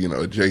that,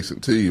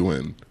 adjacent to you,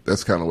 and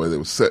that's kind of the way they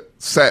was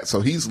sat.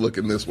 So he's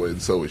looking this way,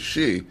 and so is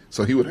she.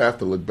 So he would have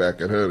to look back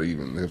at her to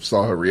even have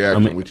saw her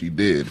reaction, which he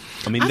did.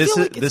 I mean, this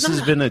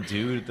has been a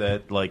dude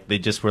that like they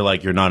just were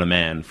like, "You're not a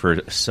man"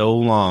 for so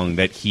long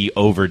that he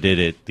overdid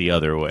it the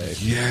other way.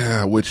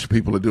 Yeah, which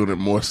people are doing it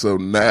more so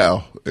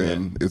now,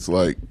 and it's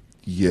like,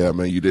 yeah,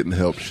 man, you didn't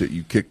help shit.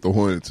 You kicked the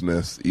hornet's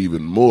nest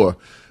even more,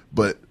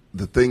 but.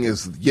 The thing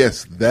is,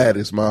 yes, that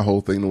is my whole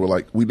thing. We're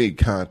like, we need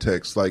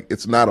context. Like,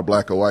 it's not a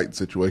black or white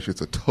situation.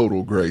 It's a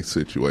total gray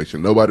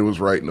situation. Nobody was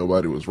right.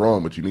 Nobody was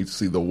wrong. But you need to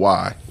see the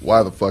why.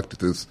 Why the fuck did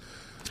this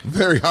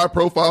very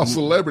high-profile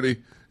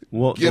celebrity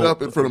get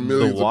up in front of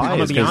millions of people? Why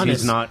is be because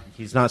honest.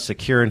 he's not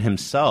secure in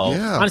himself.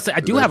 Yeah, Honestly, I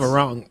do have a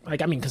wrong.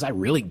 Because I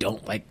really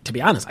don't to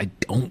be honest, I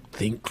don't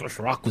think Chris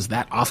Rock was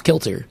that off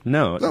kilter.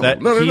 No.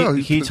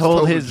 He It's told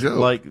total his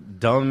joke.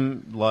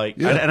 dumb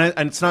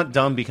and it's not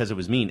dumb because it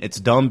was mean. It's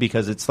dumb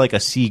because it's like a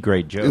C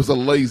grade joke. It was a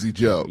lazy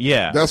joke.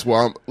 Yeah. That's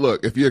why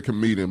look, if you're a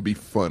comedian, be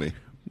funny.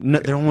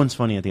 No one's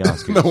funny at the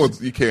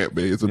Oscars. You can't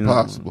be. It's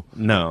impossible.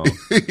 No.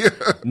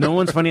 No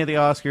one's funny at the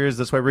Oscars.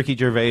 That's why Ricky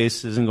Gervais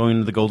isn't going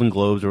to the Golden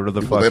Globes or whatever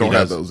the fuck They don't he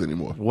have does. those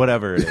anymore.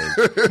 Whatever it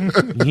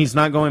is. He's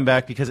not going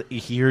back because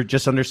you're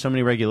just under so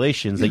many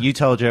regulations that you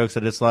tell jokes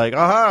that it's like,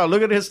 aha,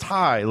 look at his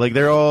tie. Like,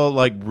 they're all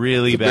like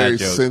really It's a bad very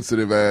jokes.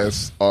 sensitive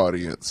ass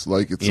audience.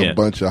 Like, it's a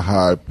bunch of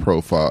high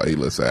profile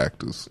A-list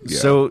actors. Yeah,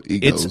 So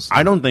egos.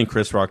 I don't think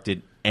Chris Rock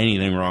did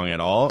anything wrong at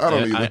all. I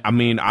don't either. I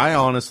mean, I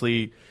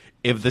honestly,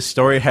 if the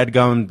story had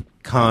gone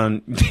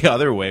the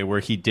other way where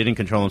he didn't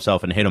control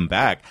himself and hit him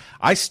back,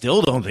 I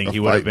still don't think he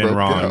would have Fight been broke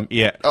wrong. out.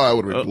 Yeah. Oh, I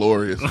would have been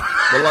glorious.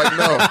 But like,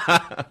 no,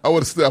 I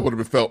would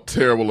have felt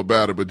terrible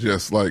about it. But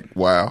just like,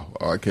 wow,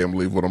 I can't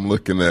believe what I'm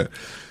looking at.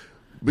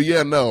 But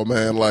yeah, no,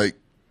 man, like,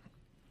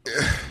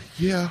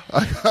 yeah,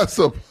 I got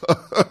some.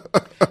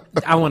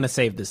 I want to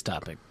save this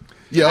topic.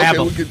 Yeah, I have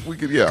okay, we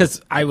could, yeah.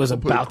 Because I was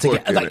We'll put a about to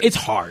cork get in it. It's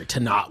hard to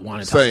not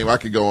want to talk. Same. I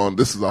could go on.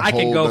 This is a I whole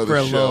can go nother for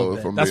a show. little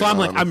If bit. That's why I'm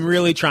like, honest. I'm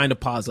really trying to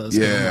pause us.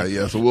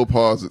 Yeah. So we'll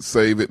pause it,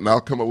 save it, and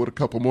I'll come up with a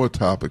couple more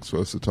topics for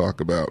us to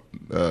talk about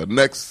not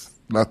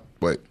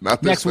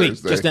this Next week.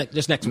 Thursday.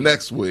 Just next week.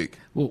 Next week.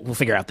 We'll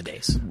figure out the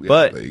days. Yeah,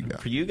 But there you go.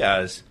 for you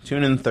guys,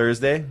 tune in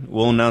Thursday.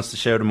 We'll announce the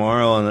show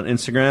tomorrow on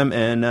Instagram,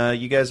 and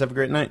you guys have a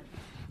great night.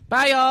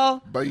 Bye,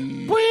 y'all. Bye.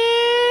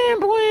 Bwam,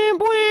 bwam,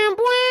 bwam,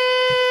 bwam.